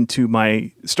go into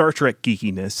my Star Trek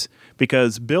geekiness,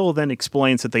 because Bill then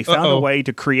explains that they found a way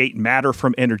to create matter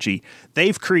from energy.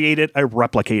 They've created a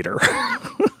replicator.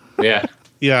 Yeah.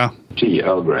 Yeah. Tea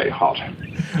Earl Grey hot.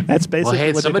 That's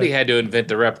basically what somebody had to invent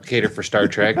the replicator for Star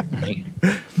Trek.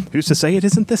 Who's to say it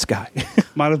isn't this guy?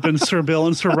 Might have been Sir Bill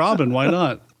and Sir Robin. Why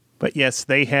not? But yes,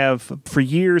 they have, for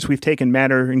years, we've taken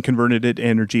matter and converted it to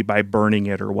energy by burning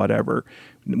it or whatever.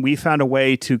 We found a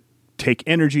way to take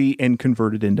energy and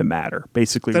convert it into matter.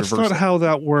 Basically, that's not how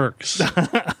that works.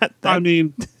 I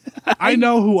mean, I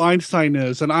know who Einstein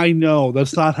is, and I know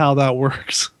that's not how that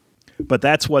works. But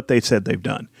that's what they've said they've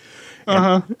done.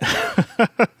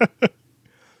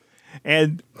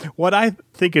 And what I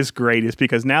think is great is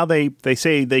because now they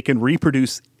say they can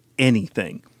reproduce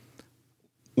anything.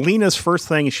 Lena's first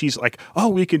thing is she's like, oh,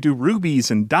 we can do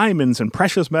rubies and diamonds and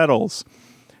precious metals.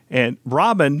 And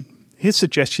Robin, his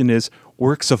suggestion is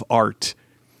works of art.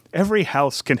 Every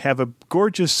house can have a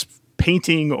gorgeous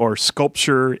painting or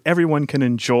sculpture. Everyone can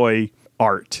enjoy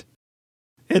art.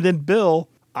 And then Bill,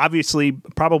 obviously,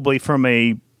 probably from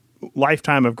a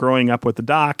lifetime of growing up with the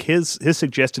doc, his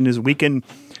suggestion is we can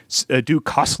do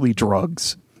costly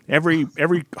drugs. Every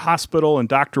hospital and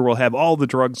doctor will have all the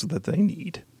drugs that they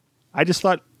need. I just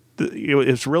thought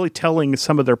it's really telling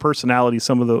some of their personality,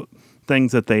 some of the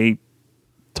things that they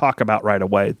talk about right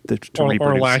away.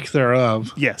 Or lack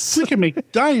thereof. Yes. We can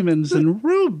make diamonds and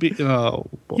rubies. Oh,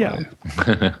 boy.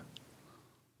 Yeah.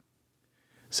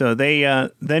 So they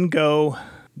then go,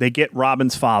 they get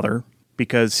Robin's father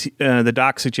because the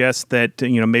doc suggests that,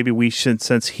 maybe we should,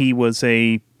 since he was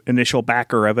a initial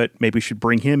backer of it, maybe we should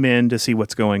bring him in to see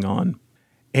what's going on.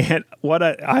 And what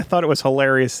I thought it was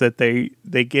hilarious that they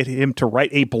get him to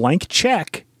write a blank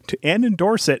check and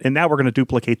endorse it, and now we're going to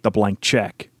duplicate the blank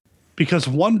check. Because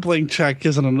one blank check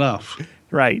isn't enough.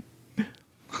 Right.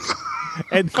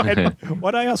 And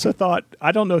what I also thought,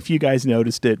 I don't know if you guys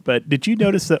noticed it, but did you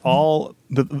notice that all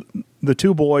the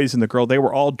two boys and the girl, they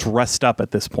were all dressed up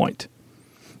at this point?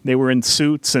 They were in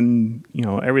suits and,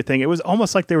 everything. It was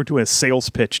almost like they were doing a sales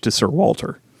pitch to Sir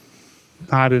Walter.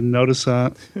 I didn't notice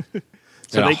that.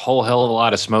 So a whole hell of a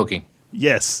lot of smoking.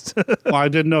 Yes. Well, I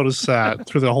did notice that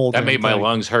through the whole That thing. made my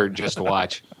lungs hurt just to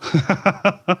watch.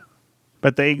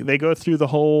 But they go through the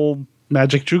whole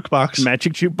magic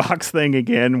jukebox thing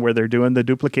again, where they're doing the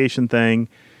duplication thing.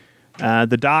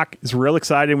 The doc is real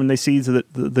excited when they see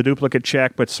the duplicate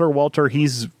check, but Sir Walter,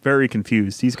 he's very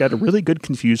confused. He's got a really good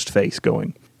confused face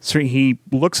going. So he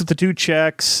looks at the two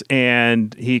checks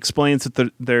and he explains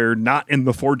that they're not in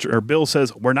the forgery. Or Bill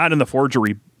says, we're not in the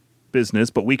forgery business,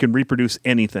 but we can reproduce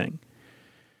anything.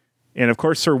 And of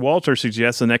course, Sir Walter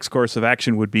suggests the next course of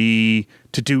action would be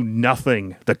to do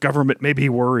nothing. The government may be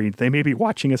worried. They may be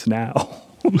watching us now.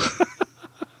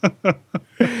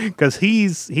 Because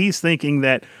he's thinking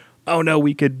that, oh no,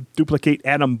 we could duplicate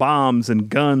atom bombs and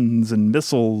guns and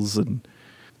missiles, and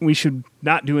we should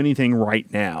not do anything right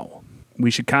now. We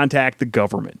should contact the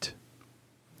government.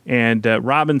 And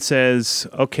Robin says,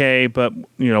 okay, but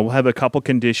we'll have a couple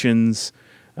conditions.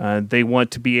 They want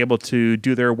to be able to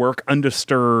do their work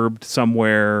undisturbed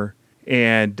somewhere,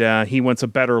 and he wants a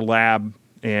better lab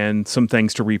and some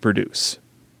things to reproduce.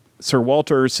 Sir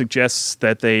Walter suggests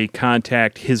that they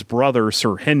contact his brother,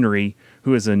 Sir Henry,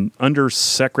 who is an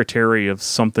undersecretary of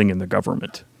something in the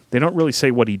government. They don't really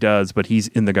say what he does, but he's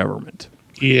in the government.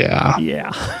 Yeah.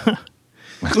 Yeah.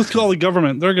 Let's call the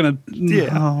government. They're going to...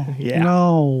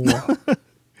 No.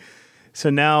 So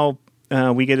now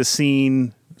we get a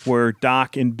scene where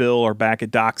Doc and Bill are back at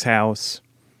Doc's house,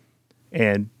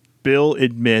 and Bill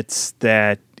admits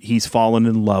that he's fallen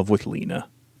in love with Lena.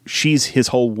 She's his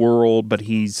whole world, but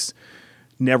he's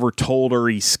never told her.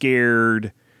 He's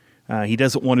scared. He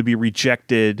doesn't want to be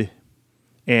rejected,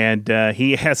 and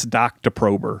he has Doc to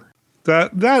probe her.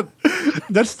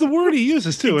 That's the word he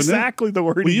uses too. Exactly isn't it? The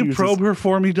word Will he you uses. probe her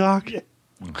for me, Doc? Yeah.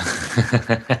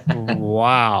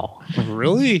 Wow.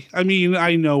 Really? I mean,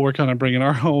 I know we're kind of bringing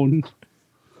our own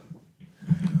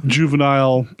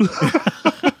juvenile,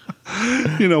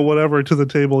 whatever to the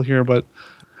table here,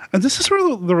 and this is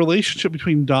where the relationship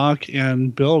between Doc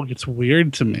and Bill gets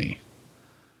weird to me.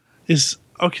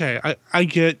 Okay, I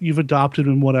get you've adopted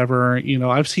and whatever.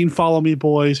 I've seen Follow Me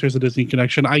Boys. There's a Disney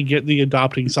connection. I get the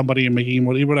adopting somebody and making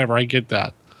whatever. I get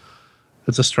that.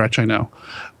 It's a stretch, I know.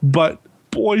 But,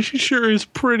 boy, she sure is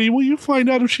pretty. Will you find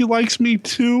out if she likes me,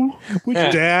 too?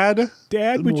 Dad,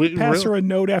 would you pass her a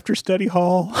note after study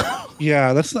hall?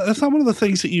 Yeah, that's not one of the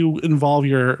things that you involve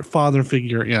your father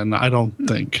figure in, I don't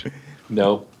think.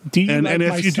 No. Do you and like if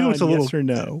my you do, son, it's a little... yes or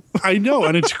no? I know,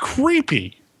 and it's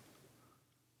creepy.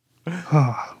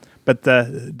 But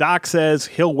the Doc says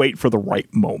he'll wait for the right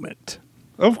moment.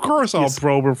 Of course I'll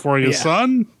probe her for you,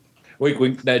 son. Wink,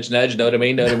 wink, nudge, nudge. Know what I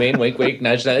mean? Know what I mean? Wink, wink,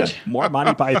 nudge, nudge. More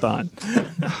Monty Python.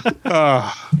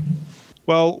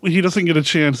 Well, he doesn't get a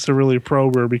chance to really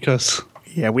probe her because...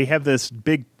 Yeah, we have this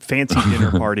big fancy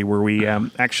dinner party where we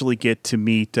actually get to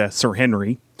meet Sir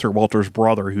Henry, Sir Walter's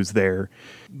brother, who's there.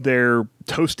 They're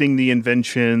toasting the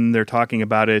invention. They're talking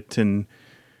about it, and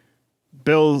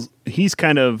he's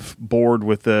kind of bored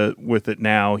with it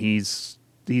now. He's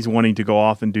wanting to go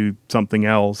off and do something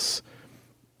else.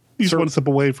 He's one step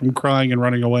away from crying and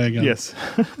running away again. Yes.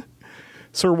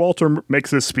 Sir Walter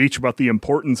makes this speech about the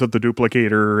importance of the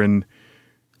duplicator, and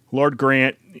Lord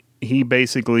Grant, he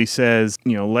basically says,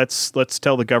 let's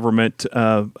tell the government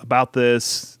about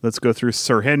this. Let's go through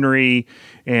Sir Henry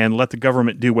and let the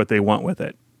government do what they want with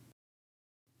it.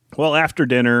 Well, after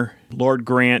dinner, Lord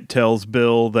Grant tells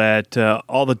Bill that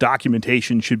all the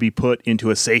documentation should be put into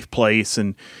a safe place,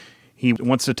 and he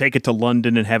wants to take it to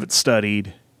London and have it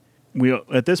studied.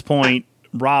 At this point,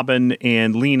 Robin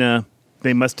and Lena,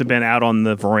 they must have been out on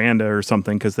the veranda or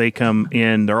something, because they come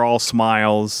in, they're all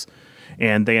smiles,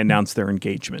 and they announce their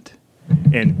engagement.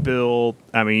 And Bill,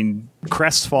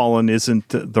 crestfallen isn't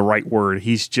the right word.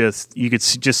 You could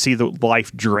just see the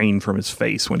life drain from his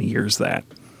face when he hears that.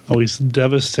 Oh, he's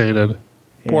devastated.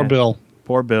 Poor Bill.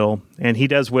 Poor Bill. And he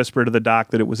does whisper to the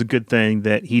Doc that it was a good thing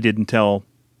that he didn't tell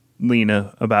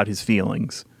Lena about his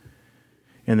feelings.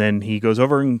 And then he goes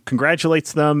over and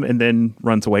congratulates them and then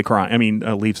runs away crying.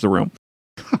 Leaves the room.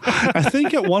 I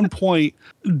think at one point,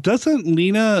 doesn't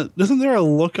there a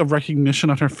look of recognition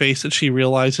on her face that she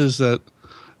realizes that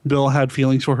Bill had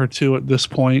feelings for her too at this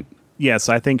point? Yes,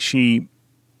 I think she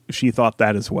thought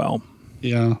that as well.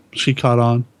 Yeah, she caught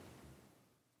on.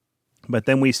 But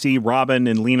then we see Robin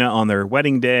and Lena on their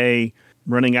wedding day,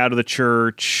 running out of the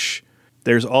church.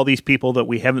 There's all these people that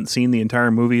we haven't seen the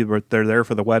entire movie, but they're there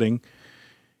for the wedding.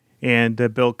 And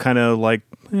Bill kind of like,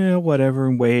 whatever,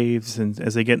 and waves and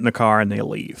as they get in the car and they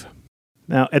leave.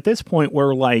 Now, at this point,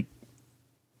 we're like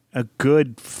a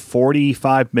good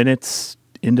 45 minutes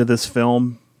into this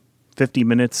film, 50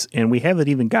 minutes, and we haven't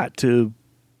even got to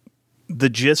the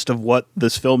gist of what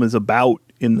this film is about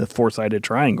in the four-sided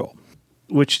triangle,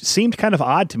 which seemed kind of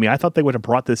odd to me. I thought they would have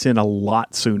brought this in a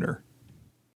lot sooner.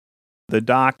 The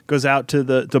doc goes out to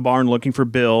the barn looking for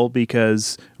Bill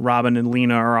because Robin and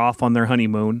Lena are off on their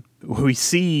honeymoon. We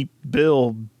see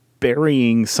Bill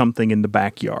burying something in the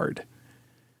backyard.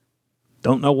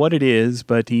 Don't know what it is,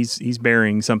 but he's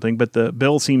burying something. But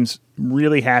Bill seems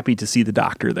really happy to see the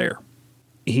doctor there.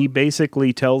 He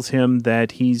basically tells him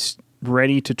that he's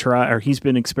ready to try, or he's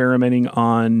been experimenting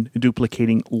on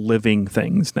duplicating living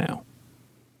things now.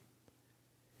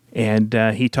 And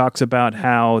he talks about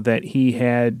how that he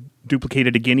had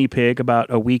duplicated a guinea pig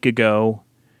about a week ago,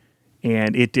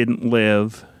 and it didn't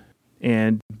live.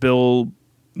 And Bill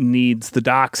needs the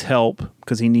doc's help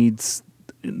because he needs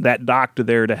that doctor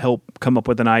there to help come up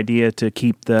with an idea to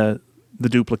keep the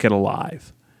duplicate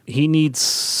alive. He needs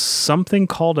something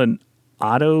called an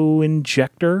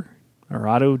auto-injector or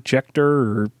auto-ejector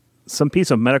or some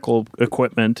piece of medical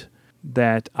equipment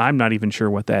that I'm not even sure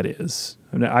what that is.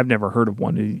 I've never heard of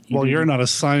one. You're not a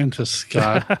scientist,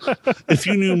 Scott. If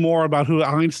you knew more about who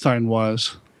Einstein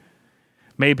was.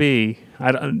 Maybe.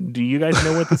 Do you guys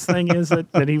know what this thing is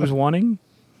that he was wanting?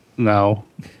 No.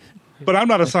 But I'm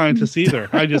not a scientist either.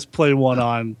 I just play one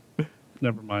on.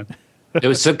 Never mind. It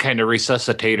was some kind of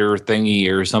resuscitator thingy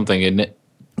or something, isn't it?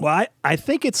 Well, I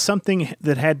think it's something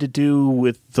that had to do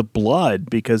with the blood,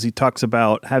 because he talks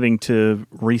about having to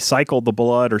recycle the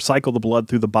blood or cycle the blood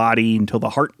through the body until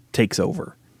the heart takes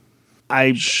over.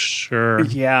 Sure.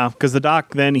 Yeah, because the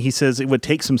doc then, he says it would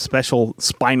take some special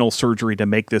spinal surgery to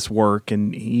make this work,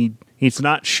 and he's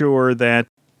not sure that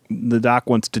the doc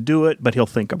wants to do it, but he'll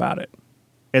think about it.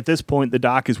 At this point, the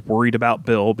doc is worried about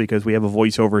Bill because we have a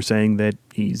voiceover saying that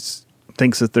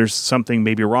thinks that there's something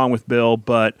maybe wrong with Bill,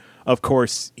 but of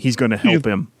course he's going to help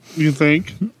him. You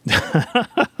think?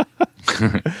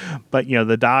 But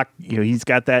the doc, he's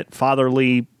got that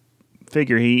fatherly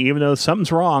figure. Even though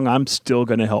something's wrong, I'm still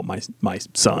going to help my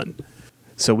son.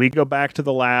 So we go back to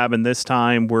the lab, and this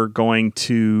time we're going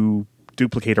to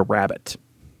duplicate a rabbit.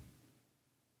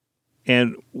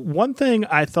 And one thing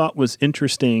I thought was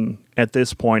interesting at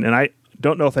this point, and I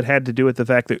don't know if it had to do with the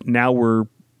fact that now we're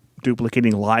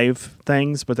duplicating live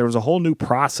things, but there was a whole new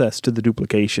process to the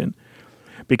duplication,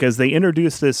 because they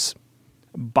introduced this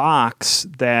box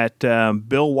that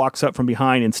Bill walks up from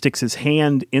behind and sticks his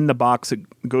hand in the box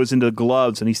that goes into the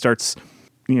gloves, and he starts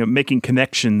making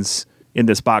connections in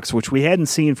this box, which we hadn't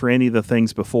seen for any of the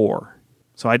things before.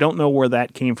 So I don't know where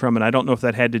that came from, and I don't know if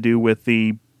that had to do with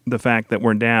the fact that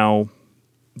we're now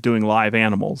doing live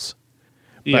animals.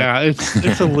 Yeah,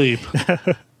 it's a leap.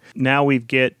 Now we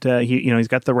get, he's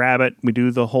got the rabbit. We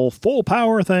do the whole full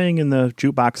power thing, and the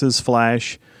jukeboxes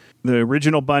flash. The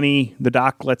original bunny, the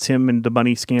doc lets him, and the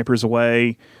bunny scampers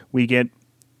away. We get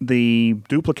the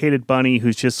duplicated bunny,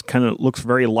 who's just kind of looks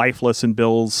very lifeless in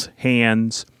Bill's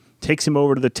hands, takes him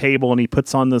over to the table, and he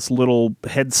puts on this little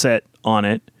headset on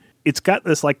it. It's got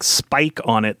this like spike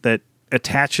on it that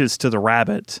attaches to the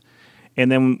rabbit. And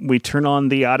then we turn on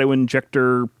the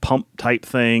auto-injector pump type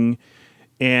thing.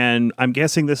 And I'm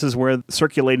guessing this is where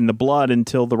circulating the blood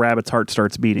until the rabbit's heart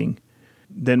starts beating.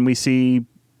 Then we see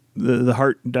the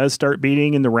heart does start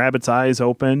beating and the rabbit's eyes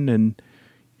open. And,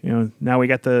 now we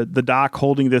got the doc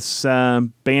holding this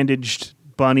bandaged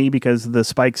bunny because the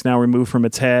spike's now removed from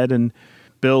its head. And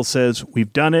Bill says,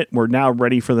 "We've done it. We're now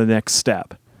ready for the next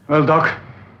step." Well, Doc,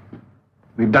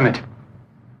 we've done it.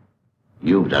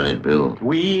 You've done it, Bill.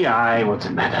 What's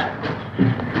the matter?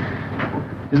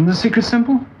 Isn't the secret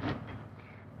simple?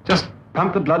 Just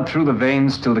pump the blood through the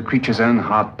veins till the creature's own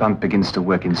heart pump begins to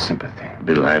work in sympathy.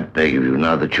 Bill, I beg of you,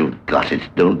 now that you've got it,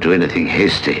 don't do anything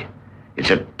hasty.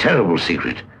 It's a terrible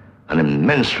secret, an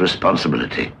immense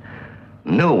responsibility.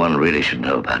 No one really should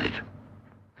know about it.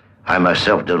 I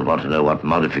myself don't want to know what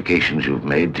modifications you've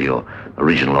made to your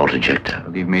original auto-ejector.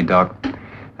 Believe me, Doc,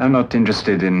 I'm not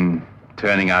interested in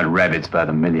turning out rabbits by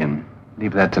the million.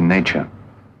 Leave that to nature.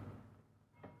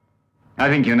 I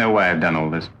think you know why I've done all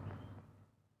this.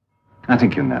 I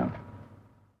think you know.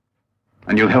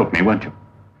 And you'll help me, won't you?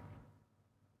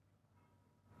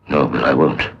 No, Bill, I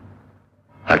won't.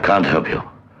 I can't help you.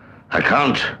 I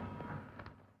can't.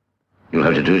 You'll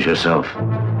have to do it yourself.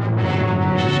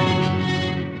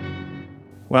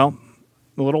 Well,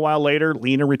 a little while later,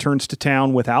 Lena returns to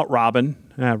town without Robin.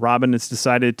 Robin has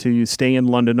decided to stay in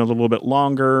London a little bit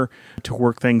longer to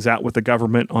work things out with the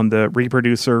government on the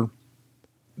reproducer.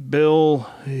 Bill,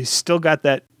 he's still got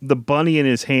the bunny in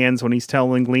his hands when he's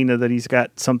telling Lena that he's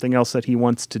got something else that he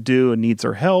wants to do and needs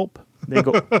her help. They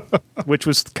go, which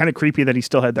was kind of creepy that he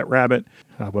still had that rabbit.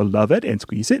 I will love it and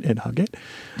squeeze it and hug it.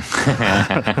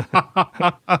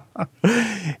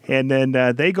 And then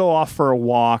they go off for a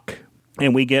walk,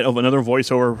 and we get another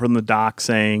voiceover from the doc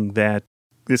saying that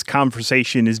this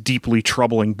conversation is deeply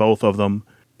troubling both of them.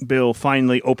 Bill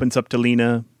finally opens up to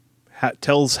Lena,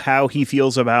 tells how he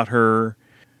feels about her,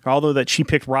 although that she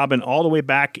picked Robin all the way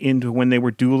back into when they were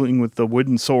dueling with the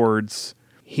wooden swords.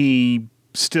 He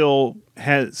still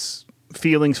has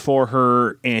feelings for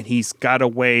her, and he's got a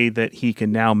way that he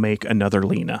can now make another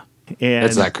Lena. And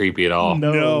that's not creepy at all.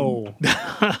 No.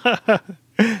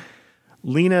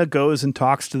 Lena goes and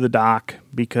talks to the doc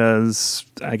because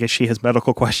I guess she has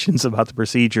medical questions about the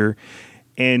procedure,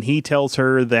 and he tells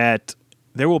her that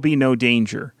there will be no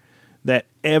danger, that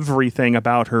everything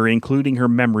about her, including her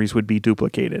memories, would be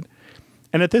duplicated.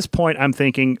 And at this point, I'm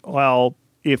thinking, well,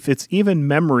 if it's even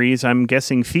memories, I'm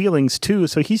guessing feelings too,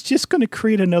 so he's just going to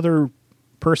create another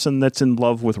person that's in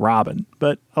love with Robin.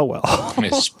 But, oh well.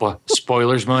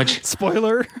 Spoilers much?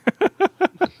 Spoiler.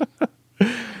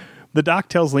 The doc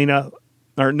tells Lena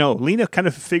kind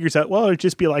of figures out, well, it'd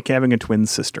just be like having a twin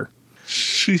sister.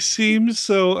 She seems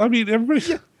so, I mean,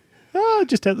 everybody... Yeah.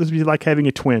 Just have to be like having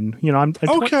a twin. You know, I'm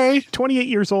okay. 28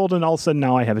 years old, and all of a sudden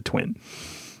now I have a twin.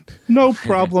 No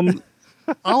problem.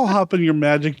 I'll hop in your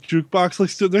magic jukebox.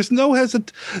 Let's do.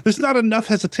 There's not enough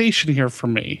hesitation here for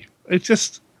me. It's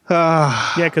just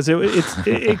yeah, because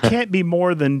it can't be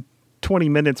more than 20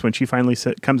 minutes when she finally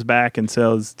comes back and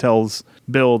tells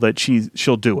Bill that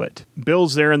she'll do it.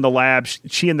 Bill's there in the lab.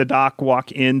 She and the doc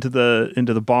walk into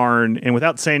the barn, and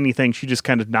without saying anything, she just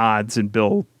kind of nods, and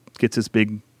Bill gets this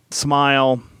big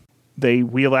smile. They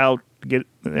wheel out. They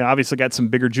obviously got some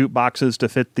bigger jukeboxes to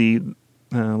fit the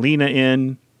Lena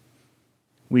in.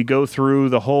 We go through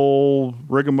the whole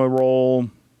rigmarole.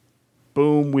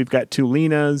 Boom, we've got two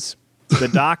Lenas. The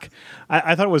doc,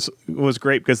 I thought it was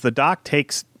great because the doc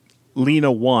takes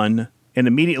Lena 1 and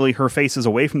immediately her face is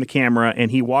away from the camera,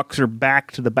 and he walks her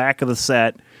back to the back of the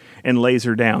set and lays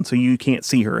her down so you can't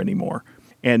see her anymore.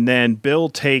 And then Bill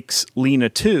takes Lena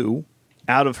 2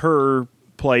 out of her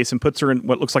place and puts her in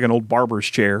what looks like an old barber's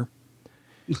chair.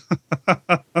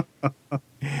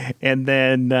 And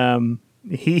then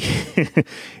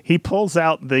he pulls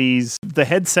out the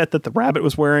headset that the rabbit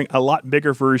was wearing, a lot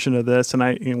bigger version of this.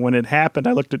 And when it happened,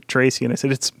 I looked at Tracy and I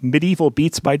said, "It's Medieval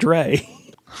Beats by Dre."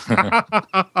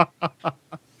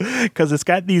 Because it's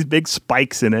got these big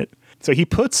spikes in it. So he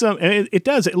puts them, and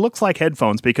it looks like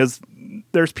headphones because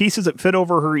there's pieces that fit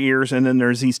over her ears, and then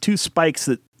there's these two spikes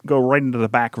that go right into the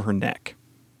back of her neck.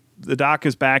 The doc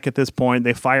is back at this point.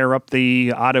 They fire up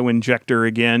the auto injector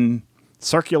again,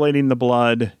 circulating the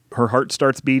blood. Her heart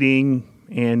starts beating,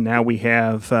 and now we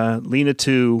have Lena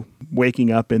 2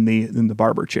 waking up in the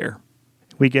barber chair.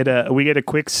 We get a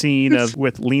quick scene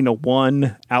with Lena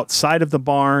 1 outside of the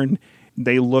barn.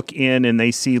 They look in and they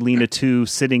see Lena 2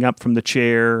 sitting up from the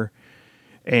chair,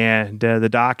 and the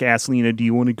doc asks Lena, "Do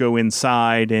you want to go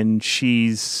inside?" And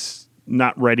she's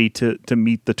not ready to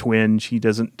meet the twin. She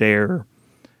doesn't dare,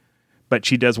 but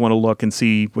she does want to look and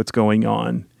see what's going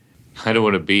on. I don't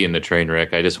want to be in the train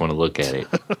wreck. I just want to look at it.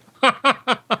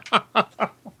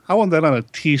 I want that on a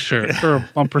T-shirt or a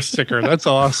bumper sticker. That's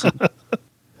awesome.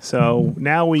 So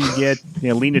now we get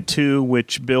Lena 2,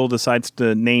 which Bill decides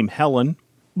to name Helen.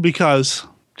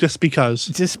 Just because.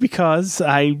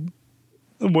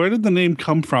 Where did the name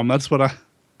come from? That's what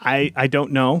I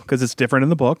don't know, because it's different in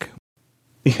the book.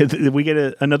 We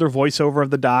get another voiceover of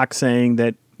the doc saying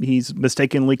that he's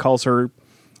mistakenly calls her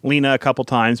Lena a couple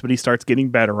times, but he starts getting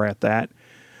better at that.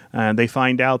 They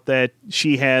find out that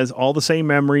she has all the same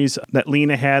memories that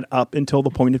Lena had up until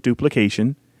the point of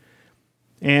duplication.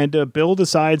 And Bill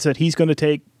decides that he's going to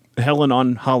take Helen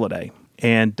on holiday.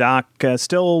 And Doc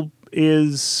still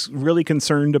is really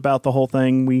concerned about the whole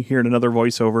thing. We hear another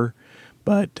voiceover,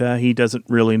 but he doesn't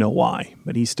really know why.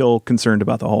 But he's still concerned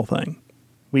about the whole thing.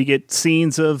 We get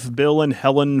scenes of Bill and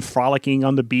Helen frolicking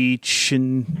on the beach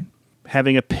and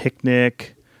having a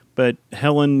picnic. But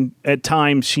Helen, at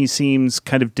times, she seems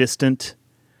kind of distant.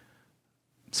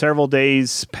 Several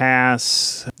days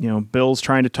pass. Bill's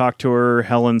trying to talk to her.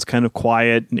 Helen's kind of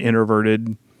quiet and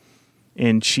introverted.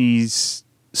 And she's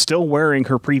still wearing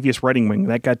her previous wedding ring.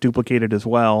 That got duplicated as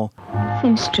well.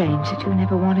 Seems strange that you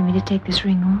never wanted me to take this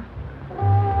ring off.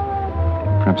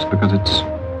 Perhaps because it's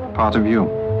part of you.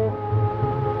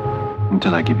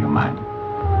 Until I give you mine.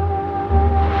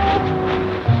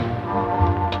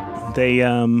 They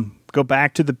go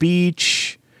back to the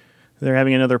beach. They're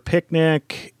having another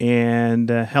picnic, and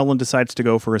Helen decides to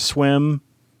go for a swim.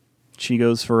 She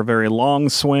goes for a very long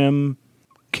swim,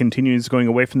 continues going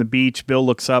away from the beach. Bill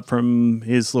looks up from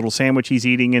his little sandwich he's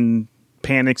eating and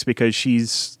panics because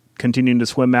she's continuing to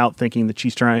swim out, thinking that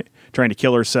she's trying to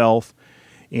kill herself.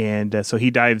 And so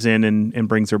he dives in and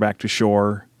brings her back to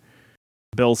shore.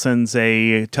 Bill sends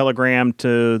a telegram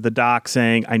to the doc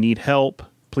saying, "I need help.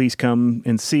 Please come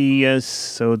and see us."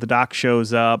 So the doc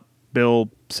shows up. Bill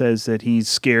says that he's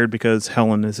scared because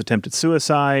Helen has attempted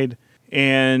suicide,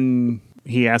 and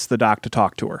he asks the doc to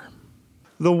talk to her.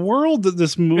 The world that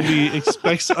this movie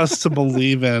expects us to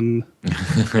believe in,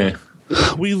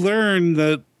 we learn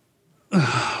that,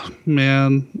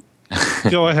 man,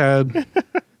 go ahead.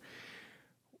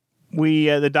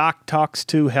 The doc talks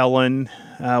to Helen.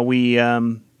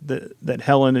 That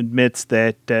Helen admits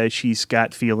that she's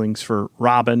got feelings for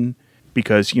Robin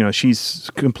because, she's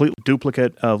a complete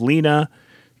duplicate of Lena.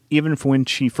 Even when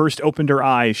she first opened her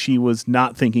eyes, she was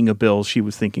not thinking of Bill. She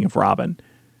was thinking of Robin.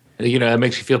 That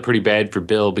makes you feel pretty bad for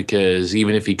Bill because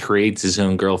even if he creates his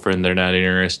own girlfriend, they're not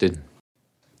interested.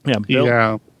 Yeah, Bill.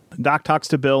 Yeah. Doc talks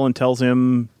to Bill and tells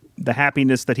him the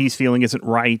happiness that he's feeling isn't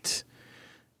right.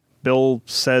 Bill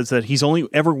says that he's only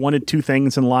ever wanted two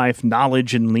things in life: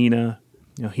 knowledge and Lena.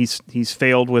 He's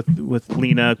failed with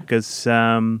Lena because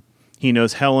he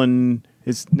knows Helen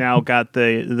has now got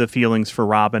the feelings for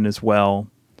Robin as well,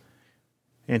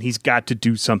 and he's got to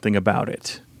do something about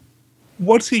it.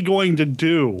 What's he going to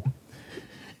do?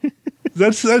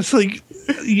 That's like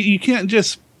you can't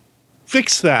just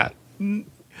fix that.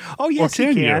 Oh yes,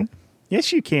 you can.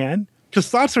 Yes, you can. Because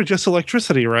thoughts are just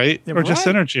electricity, right? Or just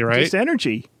energy, right? Just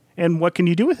energy. And what can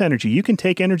you do with energy? You can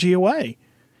take energy away.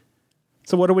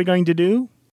 So what are we going to do?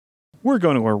 We're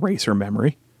going to erase her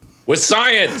memory. With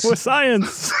science! With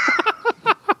science!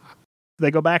 They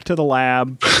go back to the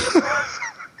lab.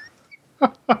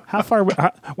 How far?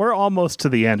 We're almost to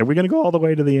the end. Are we going to go all the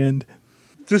way to the end?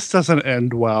 This doesn't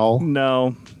end well.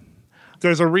 No.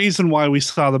 There's a reason why we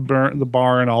saw the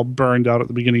barn all burned out at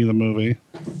the beginning of the movie.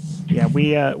 Yeah,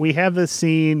 we have this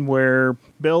scene where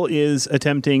Bill is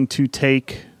attempting to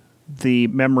take the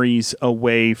memories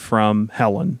away from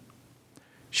Helen.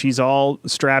 She's all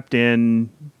strapped in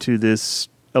to this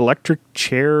electric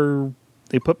chair.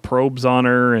 They put probes on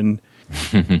her and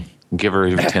give her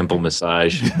a temple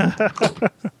massage.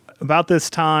 About this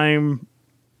time,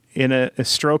 in a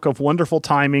stroke of wonderful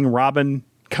timing, Robin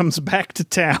comes back to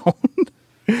town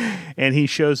and he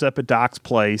shows up at Doc's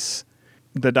place.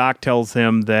 The doc tells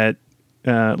him that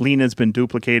Lena's been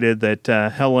duplicated, that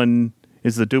Helen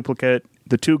is the duplicate.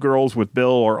 The two girls with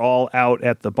Bill are all out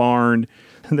at the barn.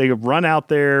 They run out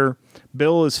there.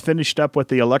 Bill is finished up with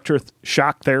the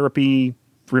electroshock therapy,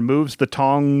 removes the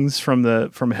tongs from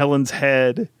Helen's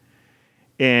head,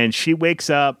 and she wakes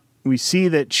up. We see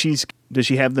that does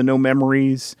she have the no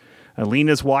memories?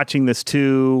 Lena's watching this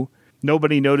too.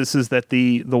 Nobody notices that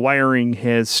the wiring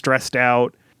has stressed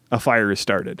out. A fire has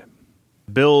started.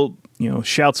 Bill,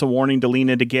 shouts a warning to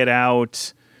Lena to get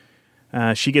out.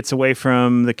 She gets away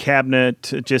from the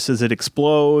cabinet just as it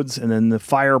explodes, and then the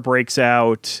fire breaks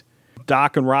out.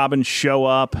 Doc and Robin show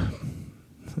up.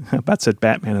 I about said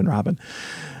Batman and Robin.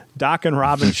 Doc and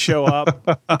Robin show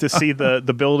up to see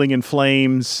the building in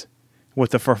flames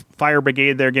with the fire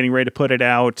brigade there getting ready to put it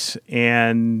out,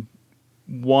 and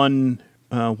one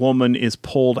woman is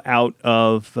pulled out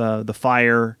of the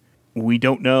fire. We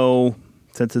don't know,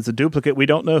 since it's a duplicate, we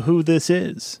don't know who this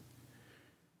is.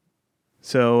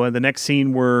 So the next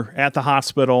scene, we're at the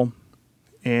hospital,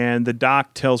 and the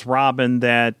doc tells Robin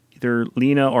that either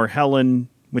Lena or Helen,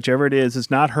 whichever it is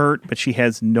not hurt, but she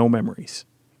has no memories.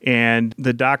 And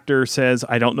the doctor says,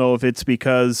 I don't know if it's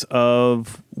because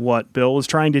of what Bill was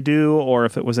trying to do or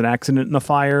if it was an accident in the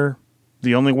fire.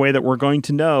 The only way that we're going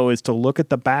to know is to look at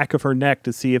the back of her neck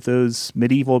to see if those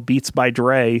medieval Beats by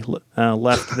Dre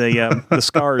left the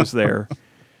scars there.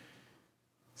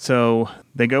 So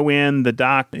they go in, the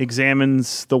doc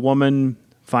examines the woman,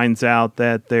 finds out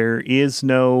that there is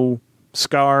no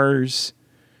scars.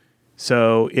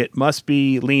 So it must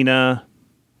be Lena.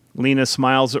 Lena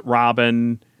smiles at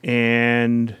Robin,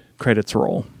 and credits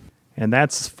roll. And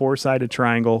that's Four-Sided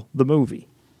Triangle, the movie.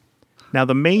 Now,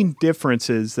 the main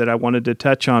differences that I wanted to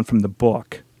touch on from the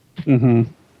book. Mm-hmm.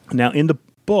 Now, in the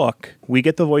book, we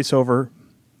get the voiceover.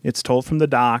 It's told from the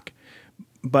doc.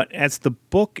 But as the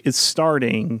book is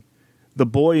starting, the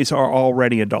boys are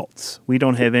already adults. We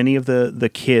don't have any of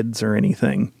the kids or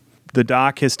anything. The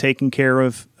doc has taken care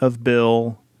of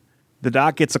Bill. The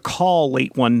doc gets a call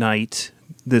late one night.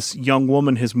 This young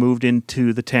woman has moved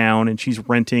into the town, and she's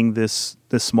renting this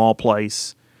small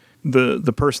place.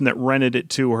 the person that rented it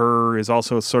to her is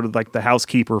also sort of like the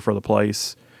housekeeper for the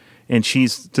place, and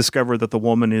she's discovered that the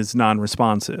woman is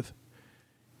non-responsive.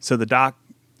 So the doc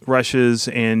rushes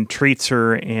and treats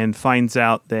her and finds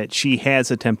out that she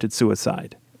has attempted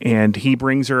suicide. And he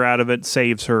brings her out of it,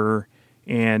 saves her,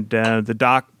 and the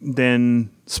doc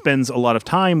then spends a lot of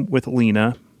time with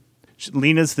Lena.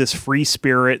 Lena's this free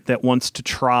spirit that wants to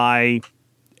try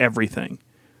everything.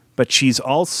 But she's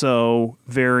also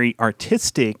very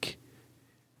artistic,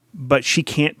 but she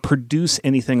can't produce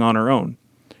anything on her own.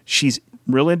 She's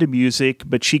real into music,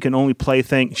 but she can only play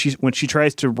things. When she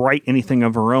tries to write anything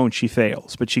of her own, she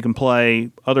fails, but she can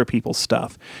play other people's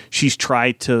stuff. She's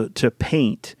tried to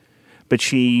paint, but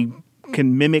she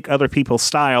can mimic other people's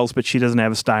styles, but she doesn't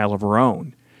have a style of her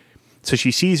own. So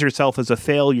she sees herself as a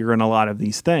failure in a lot of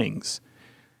these things.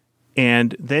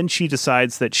 And then she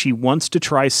decides that she wants to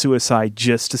try suicide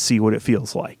just to see what it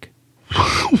feels like.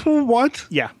 What?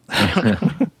 Yeah.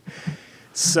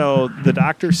 So the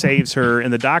doctor saves her,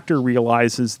 and the doctor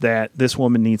realizes that this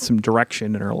woman needs some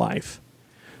direction in her life.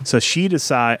 So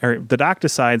the doc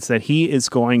decides that he is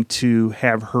going to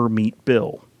have her meet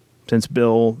Bill. Since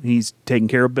he's taking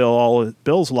care of Bill all of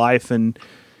Bill's life, and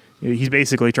he's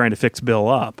basically trying to fix Bill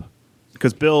up.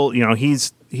 Because Bill,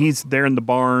 he's there in the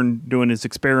barn doing his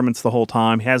experiments the whole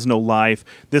time, has no life.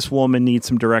 This woman needs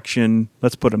some direction.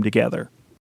 Let's put them together.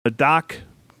 The doc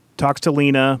talks to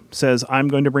Lena, says, I'm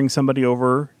going to bring somebody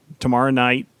over tomorrow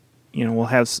night. We'll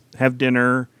have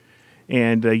dinner,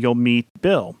 and you'll meet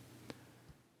Bill.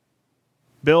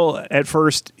 Bill, at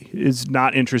first, is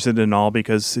not interested in all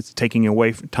because it's taking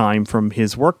away time from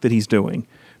his work that he's doing.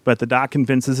 But the doc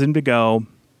convinces him to go.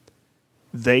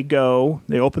 They go.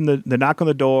 They knock on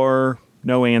the door.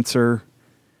 No answer.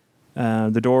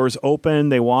 The door's open.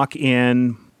 They walk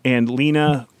in, and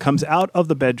Lena comes out of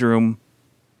the bedroom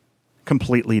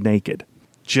completely naked,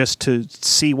 just to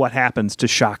see what happens, to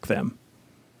shock them.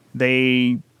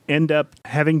 They end up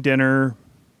having dinner.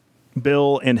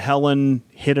 Bill and Helen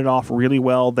hit it off really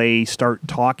well. They start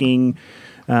talking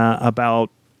about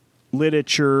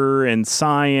literature and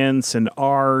science and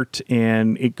art,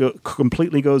 and it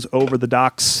completely goes over the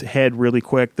doc's head really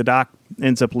quick. The doc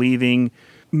ends up leaving.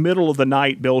 Middle of the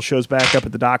night, Bill shows back up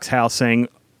at the doc's house saying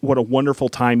what a wonderful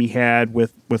time he had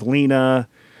with Lena,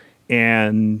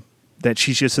 and that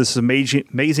she's just this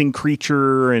amazing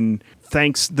creature, and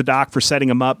thanks the doc for setting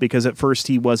him up, because at first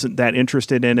he wasn't that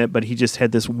interested in it, but he just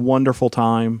had this wonderful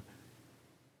time.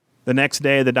 The next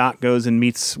day, the doc goes and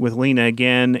meets with Lena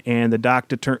again, and the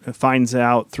doc finds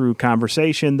out through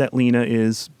conversation that Lena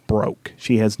is broke.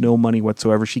 She has no money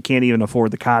whatsoever. She can't even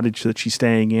afford the cottage that she's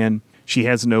staying in. She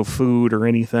has no food or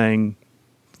anything.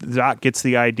 The doc gets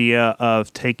the idea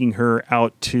of taking her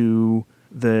out to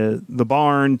the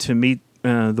barn to meet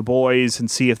the boys and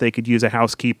see if they could use a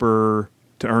housekeeper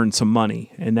to earn some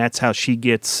money. And that's how she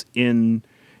gets in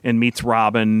and meets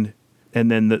Robin. And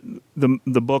then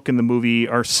the book and the movie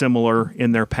are similar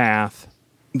in their path.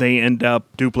 They end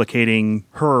up duplicating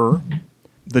her.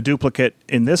 The duplicate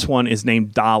in this one is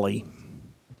named Dolly.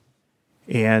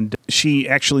 And she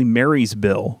actually marries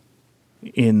Bill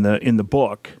in the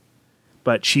book,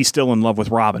 but she's still in love with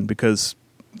Robin because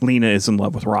Lena is in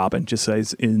love with Robin, just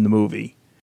as in the movie.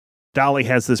 Dolly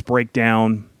has this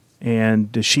breakdown,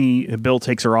 and Bill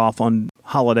takes her off on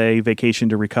holiday vacation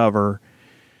to recover.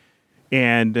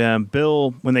 And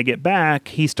Bill, when they get back,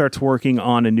 he starts working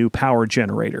on a new power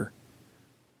generator.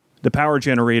 The power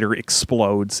generator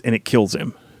explodes, and it kills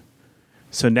him.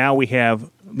 So now we have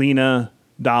Lena,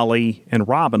 Dolly, and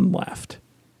Robin left.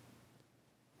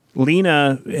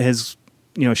 Lena has,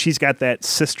 she's got that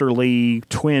sisterly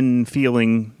twin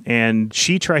feeling, and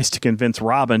she tries to convince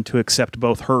Robin to accept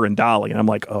both her and Dolly. And I'm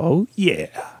like, oh, yeah.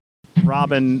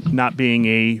 Robin, not being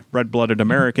a red-blooded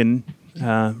American,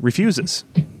 refuses.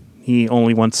 He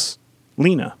only wants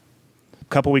Lena. A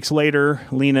couple weeks later,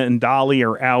 Lena and Dolly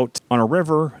are out on a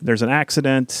river. There's an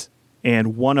accident,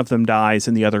 and one of them dies,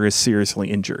 and the other is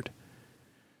seriously injured.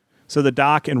 So the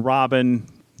doc and Robin,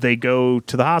 they go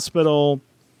to the hospital.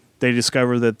 They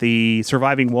discover that the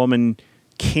surviving woman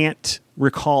can't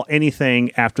recall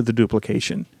anything after the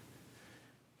duplication.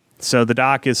 So the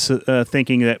doc is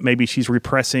thinking that maybe she's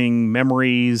repressing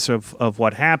memories of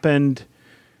what happened.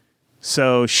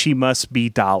 So she must be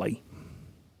Dolly.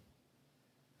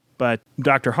 But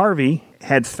Dr. Harvey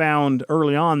had found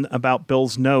early on about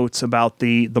Bill's notes about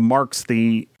the marks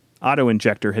the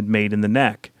auto-injector had made in the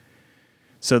neck.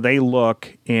 So they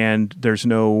look, and there's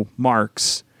no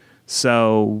marks.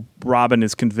 So Robin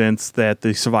is convinced that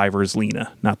the survivor is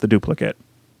Lena, not the duplicate.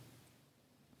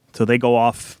 So they go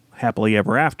off happily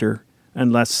ever after,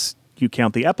 unless, you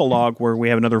count the epilogue where we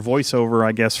have another voiceover,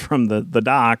 I guess, from the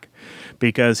doc,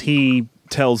 because he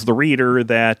tells the reader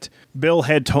that Bill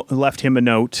had left him a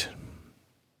note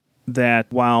that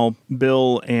while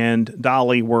Bill and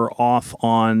Dolly were off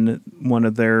on one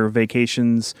of their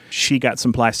vacations, she got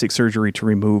some plastic surgery to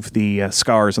remove the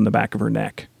scars on the back of her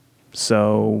neck.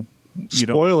 So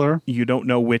spoiler, you don't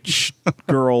know which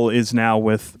girl is now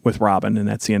with Robin, and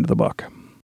that's the end of the book.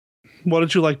 What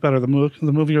did you like better, the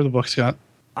movie or the book, Scott?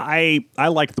 I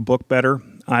liked the book better.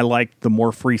 I liked the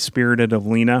more free-spirited of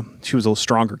Lena. She was a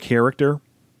stronger character.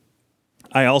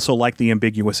 I also like the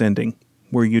ambiguous ending,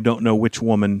 where you don't know which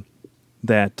woman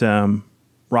that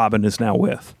Robin is now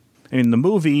with. In the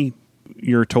movie,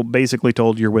 you're basically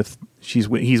told he's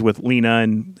with Lena,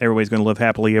 and everybody's going to live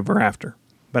happily ever after.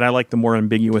 But I like the more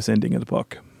ambiguous ending of the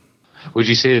book. Would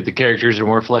you say that the characters are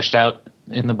more fleshed out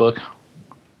in the book?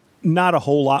 Not a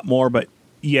whole lot more, but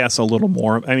yes, a little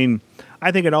more. I mean,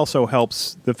 I think it also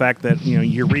helps the fact that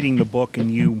you're reading the book,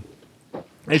 and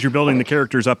as you're building the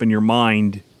characters up in your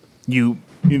mind, you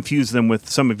infuse them with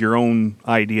some of your own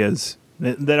ideas.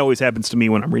 That always happens to me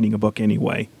when I'm reading a book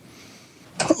anyway.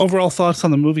 Overall thoughts on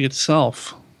the movie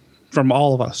itself from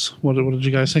all of us. What did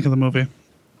you guys think of the movie?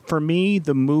 For me,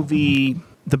 the movie,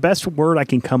 the best word I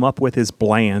can come up with is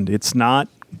bland. It's not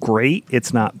great.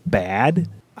 It's not bad.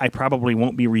 I probably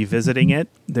won't be revisiting it.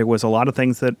 There was a lot of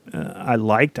things that I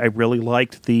liked. I really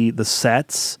liked the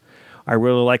sets. I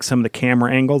really liked some of the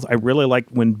camera angles. I really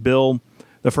liked when Bill,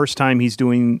 the first time he's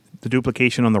doing the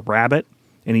duplication on the rabbit,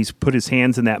 and he's put his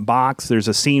hands in that box. There's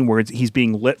a scene where he's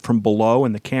being lit from below,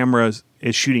 and the camera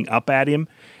is shooting up at him.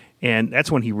 And that's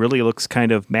when he really looks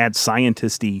kind of mad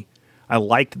scientist-y. I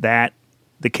liked that.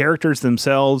 The characters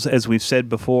themselves, as we've said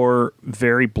before,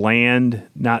 very bland,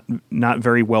 not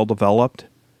very well developed,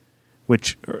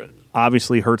 which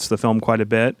obviously hurts the film quite a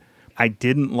bit. I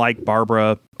didn't like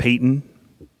Barbara Payton.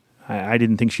 I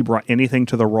didn't think she brought anything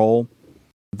to the role.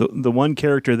 The one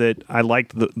character that I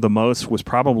liked the most was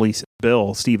probably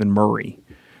Bill, Stephen Murray,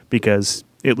 because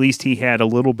at least he had a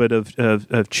little bit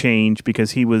of change,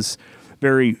 because he was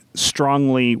very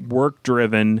strongly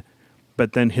work-driven,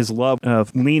 but then his love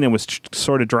of Lena was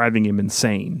sort of driving him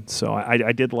insane. So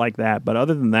I did like that. But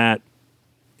other than that,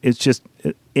 it's just,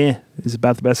 it's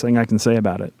about the best thing I can say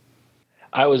about it.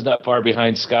 I was not far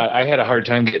behind Scott. I had a hard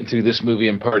time getting through this movie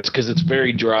in parts because it's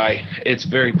very dry. It's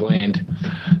very bland.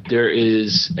 There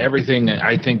is everything,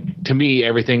 I think, to me,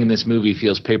 everything in this movie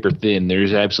feels paper thin.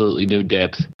 There's absolutely no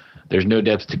depth. There's no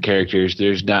depth to characters.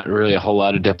 There's not really a whole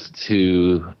lot of depth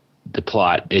to the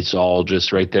plot. It's all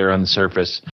just right there on the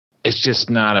surface. It's just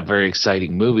not a very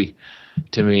exciting movie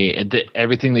to me.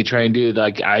 Everything they try and do,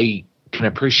 I can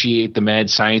appreciate the mad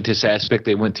scientist aspect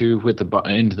they went through with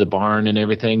into the barn and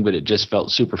everything, but it just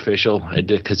felt superficial.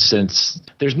 Because since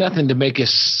there's nothing to make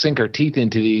us sink our teeth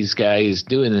into these guys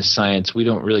doing this science, we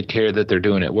don't really care that they're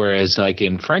doing it. Whereas like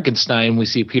in Frankenstein, we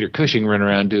see Peter Cushing run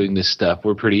around doing this stuff.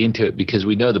 We're pretty into it because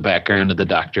we know the background of the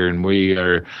doctor, and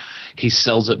he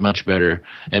sells it much better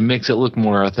and makes it look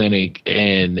more authentic,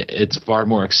 and it's far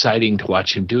more exciting to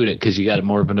watch him doing it because you got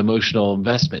more of an emotional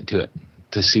investment to it,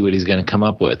 to see what he's going to come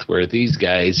up with. Where these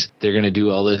guys, they're going to do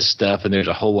all this stuff, and there's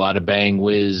a whole lot of bang,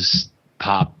 whiz,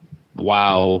 pop,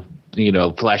 wow,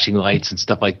 flashing lights and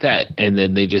stuff like that. And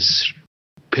then they just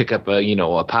pick up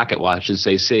a pocket watch and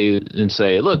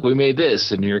say, look, we made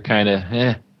this. And you're kind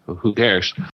of, who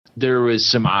cares? There was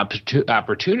some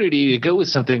opportunity to go with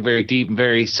something very deep and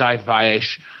very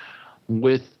sci-fi-ish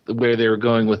with where they were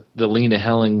going with the Lena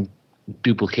Helen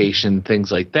duplication,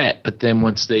 things like that. But then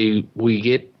once we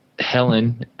get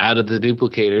Helen out of the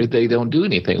duplicator, they don't do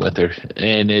anything with her,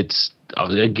 and it's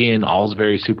again all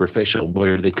very superficial,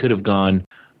 where they could have gone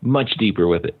much deeper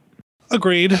with it.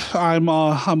 Agreed. I'm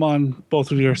on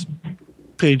both of your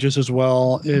pages as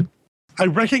well. I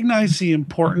recognize the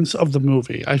importance of the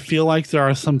movie. I feel like there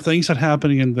are some things that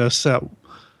happening in this that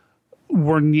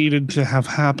were needed to have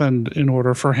happened in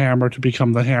order for Hammer to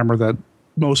become the Hammer that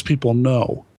most people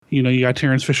know. You got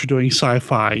Terrence Fisher doing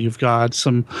sci-fi. You've got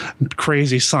some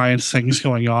crazy science things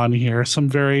going on here. Some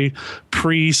very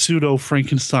pre-pseudo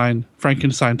Frankenstein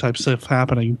type stuff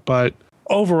happening. But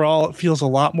overall, it feels a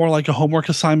lot more like a homework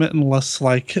assignment and less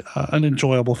like an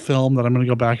enjoyable film that I'm going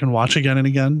to go back and watch again and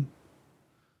again.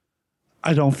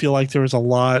 I don't feel like there was a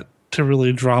lot to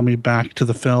really draw me back to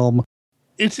the film.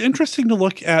 It's interesting to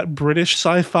look at British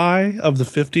sci-fi of the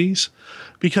 50s,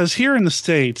 because here in the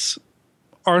States,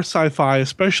 our sci-fi,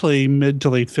 especially mid to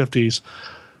late 50s,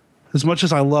 as much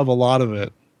as I love a lot of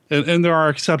it, and there are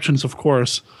exceptions, of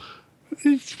course,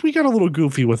 we got a little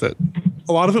goofy with it.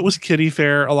 A lot of it was kiddie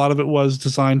fare. A lot of it was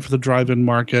designed for the drive-in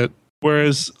market.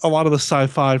 Whereas a lot of the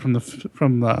sci-fi from the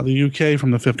UK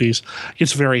from the 50s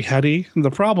gets very heady. And the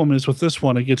problem is with this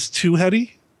one, it gets too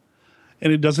heady,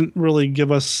 and it doesn't really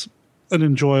give us an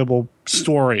enjoyable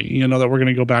story, that we're going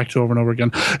to go back to over and over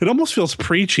again. It almost feels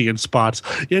preachy in spots.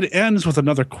 It ends with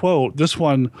another quote, this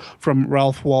one from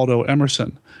Ralph Waldo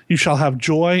Emerson. "You shall have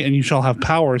joy and you shall have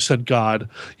power, said God.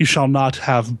 You shall not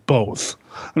have both."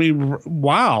 I mean,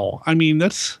 wow. I mean,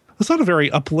 that's not a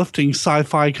very uplifting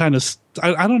sci-fi kind of...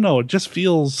 I don't know. It just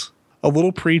feels a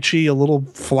little preachy, a little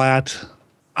flat.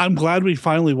 I'm glad we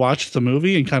finally watched the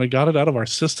movie and kind of got it out of our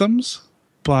systems,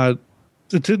 but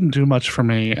it didn't do much for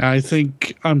me. I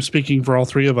think I'm speaking for all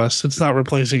three of us. It's not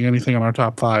replacing anything on our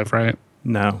top 5, right?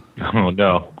 No. Oh,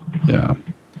 no. Yeah.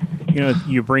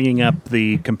 You're bringing up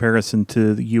the comparison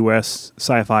to the U.S.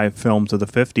 sci-fi films of the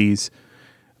 50s.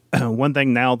 One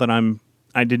thing now that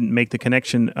I didn't make the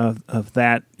connection of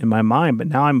that in my mind, but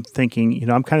now I'm thinking,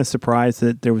 I'm kind of surprised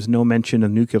that there was no mention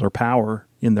of nuclear power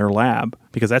in their lab,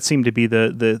 because that seemed to be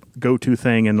the go-to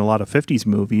thing in a lot of 50s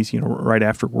movies, right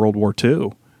after World War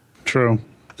II. True.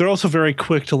 They're also very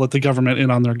quick to let the government in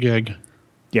on their gig.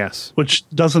 Yes. Which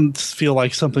doesn't feel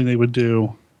like something they would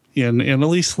do in at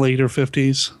least later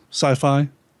 50s sci-fi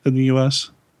in the U.S.,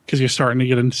 because you're starting to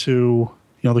get into,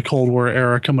 the Cold War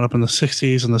era coming up in the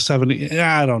 60s and the 70s.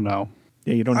 I don't know.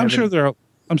 Yeah, you don't. I'm sure there are.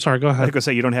 I'm sorry. Go ahead. I was gonna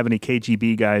say you don't have any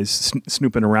KGB guys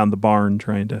snooping around the barn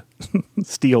trying to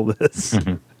steal this.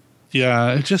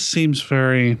 Yeah, it just seems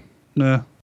very.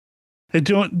 It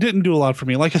didn't do a lot for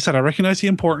me. Like I said, I recognize the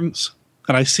importance,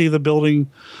 and I see the building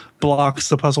blocks,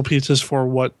 the puzzle pieces for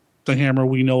what the Hammer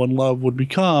we know and love would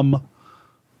become,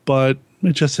 but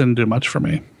it just didn't do much for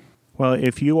me. Well,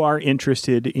 if you are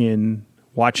interested in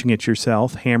watching it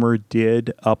yourself, Hammer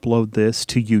did upload this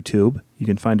to YouTube. You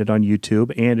can find it on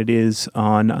YouTube, and it is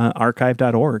on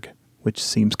archive.org, which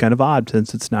seems kind of odd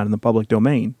since it's not in the public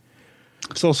domain.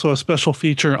 It's also a special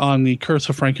feature on the Curse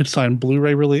of Frankenstein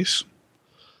Blu-ray release.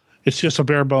 It's just a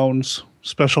bare bones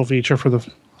special feature for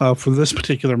this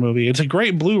particular movie. It's a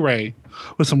great Blu-ray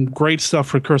with some great stuff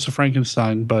for Curse of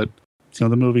Frankenstein, but the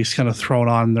movie's kind of thrown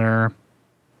on there.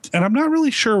 And I'm not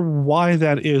really sure why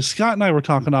that is. Scott and I were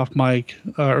talking off mic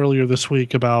earlier this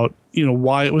week about,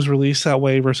 why it was released that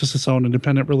way versus its own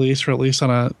independent release, or at least on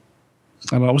it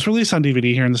was released on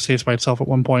DVD here in the States by itself at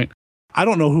one point. I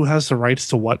don't know who has the rights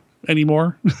to what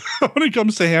anymore when it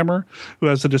comes to Hammer, who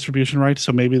has the distribution rights.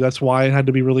 So maybe that's why it had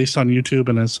to be released on YouTube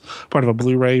and as part of a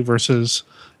Blu-ray versus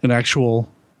an actual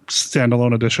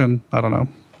standalone edition. I don't know.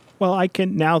 Well, I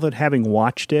can, now that having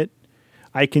watched it,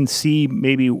 I can see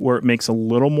maybe where it makes a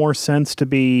little more sense to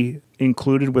be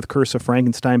included with Curse of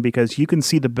Frankenstein, because you can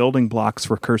see the building blocks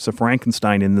for Curse of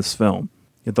Frankenstein in this film.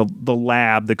 The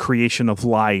lab, the creation of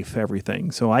life,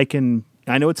 everything. So I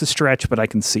know it's a stretch, but I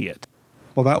can see it.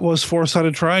 Well, that was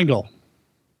Four-Sided Triangle.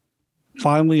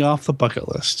 Finally off the bucket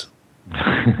list.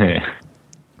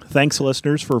 Thanks,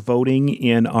 listeners, for voting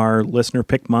in our Listener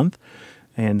Pick Month.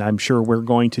 And I'm sure we're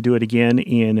going to do it again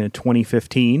in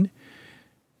 2015.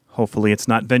 Hopefully it's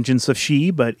not Vengeance of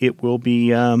She, but it will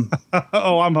be... I'm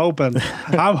hoping.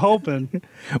 I'm hoping.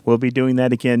 We'll be doing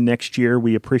that again next year.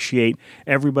 We appreciate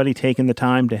everybody taking the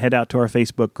time to head out to our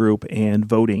Facebook group and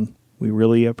voting. We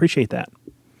really appreciate that.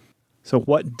 So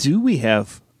what do we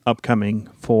have upcoming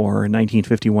for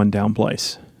 1951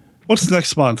 Downplace? What's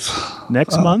next month?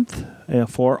 Next month,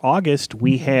 for August,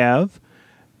 we have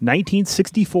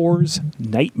 1964's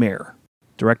Nightmare,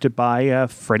 directed by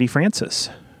Freddie Francis.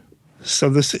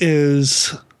 So this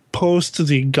is post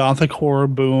the Gothic horror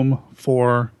boom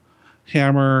for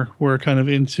Hammer. We're kind of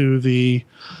into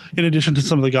in addition to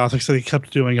some of the Gothics that he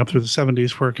kept doing up through the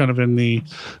 70s, we're kind of in the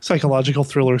psychological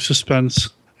thriller suspense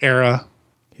era.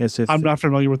 Yes, I'm not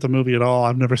familiar with the movie at all.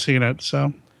 I've never seen it,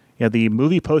 so... Yeah, the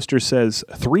movie poster says,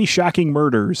 3 shocking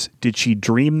murders. Did she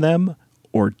dream them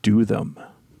or do them?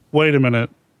 Wait a minute.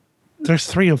 There's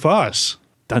 3 of us.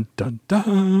 Dun, dun,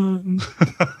 dun.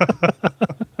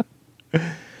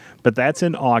 But that's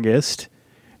in August.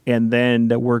 And then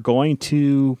we're going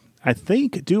to, I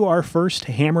think, do our first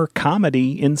Hammer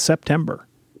comedy in September,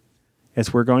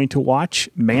 as we're going to watch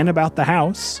Man About the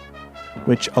House,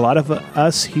 which a lot of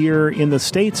us here in the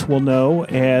States will know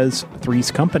as Three's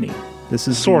Company. This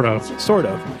is sort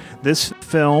of. This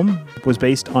film was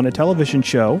based on a television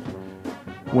show,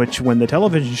 which when the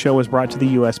television show was brought to the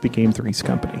U.S. became Three's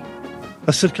Company.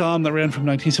 A sitcom that ran from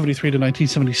 1973 to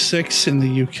 1976 in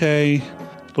the UK,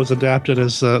 was adapted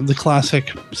as the classic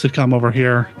sitcom over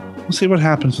here. We'll see what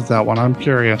happens with that one. I'm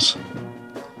curious.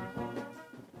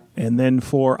 And then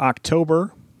for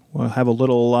October, we'll have a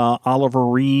little Oliver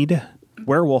Reed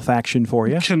werewolf action for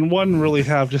you. Can one really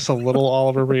have just a little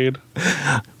Oliver Reed?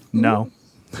 No.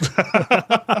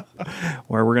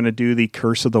 where we're going to do the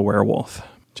Curse of the Werewolf,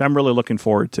 which I'm really looking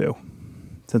forward to,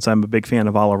 since I'm a big fan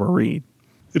of Oliver Reed.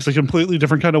 It's a completely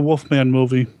different kind of Wolfman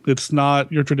movie. It's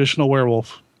not your traditional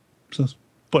werewolf. Just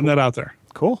putting that out there.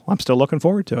 Cool. I'm still looking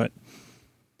forward to it.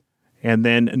 And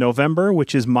then November,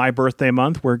 which is my birthday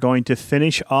month, we're going to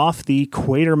finish off the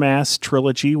Quatermass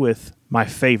trilogy with my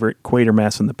favorite,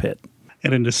 Quatermass in the Pit.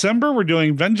 And in December, we're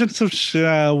doing Vengeance of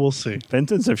we'll see.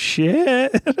 Vengeance of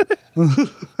Shit. But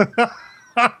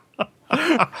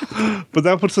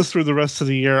that puts us through the rest of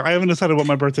the year. I haven't decided what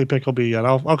my birthday pick will be yet.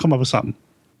 I'll come up with something.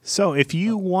 So if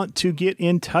you want to get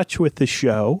in touch with the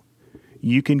show,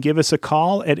 you can give us a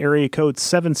call at area code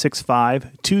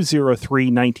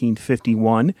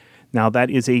 765-203-1951. Now, that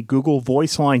is a Google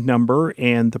Voice line number,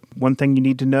 and the one thing you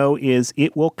need to know is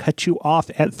it will cut you off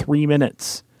at 3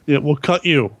 minutes. It will cut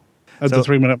you at the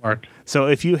 3 minute mark. So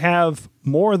if you have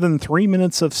more than 3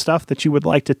 minutes of stuff that you would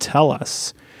like to tell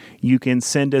us, you can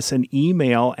send us an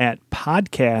email at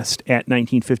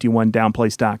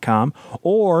podcast@1951downplace.com,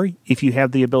 or if you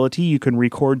have the ability, you can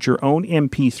record your own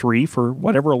MP3 for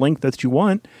whatever length that you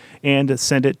want and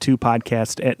send it to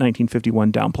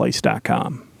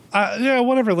podcast@1951downplace.com. Yeah,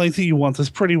 whatever length you want is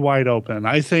pretty wide open.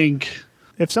 I think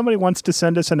if somebody wants to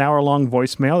send us an hour-long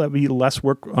voicemail, that would be less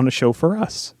work on a show for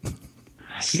us.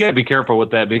 You got to be careful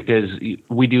with that because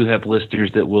we do have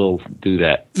listeners that will do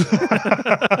that.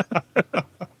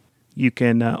 You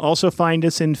can also find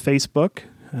us in Facebook.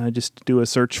 Just do a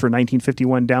search for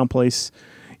 1951 Downplace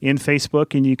in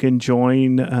Facebook, and you can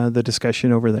join the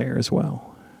discussion over there as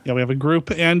well. Yeah, we have a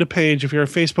group and a page. If you're a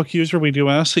Facebook user, we do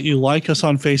ask that you like us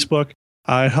on Facebook.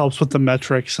 It helps with the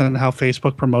metrics and how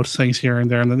Facebook promotes things here and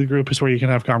there. And then the group is where you can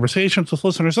have conversations with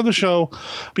listeners of the show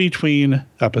between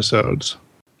episodes.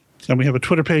 And we have a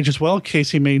Twitter page as well.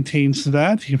 Casey maintains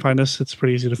that. You can find us. It's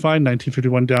pretty easy to find.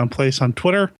 1951 Downplace on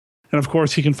Twitter. And, of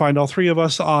course, you can find all three of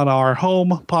us on our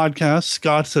home podcast.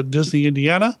 Scott's at Disney,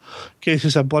 Indiana.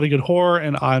 Casey's at Bloody Good Horror.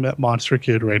 And I'm at Monster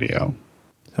Kid Radio.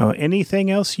 So anything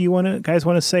else you guys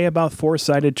want to say about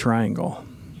Four-Sided Triangle?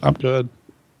 I'm good.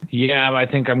 Yeah, I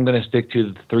think I'm going to stick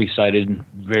to the three-sided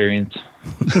variants.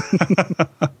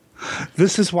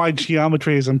 This is why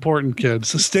geometry is important, kids.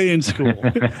 So stay in school.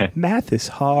 Math is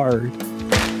hard.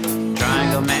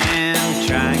 Triangle Man,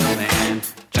 Triangle Man.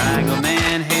 Triangle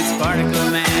Man hates Particle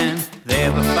Man. They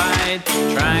have a fight,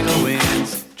 Triangle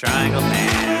wins. Triangle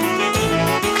Man.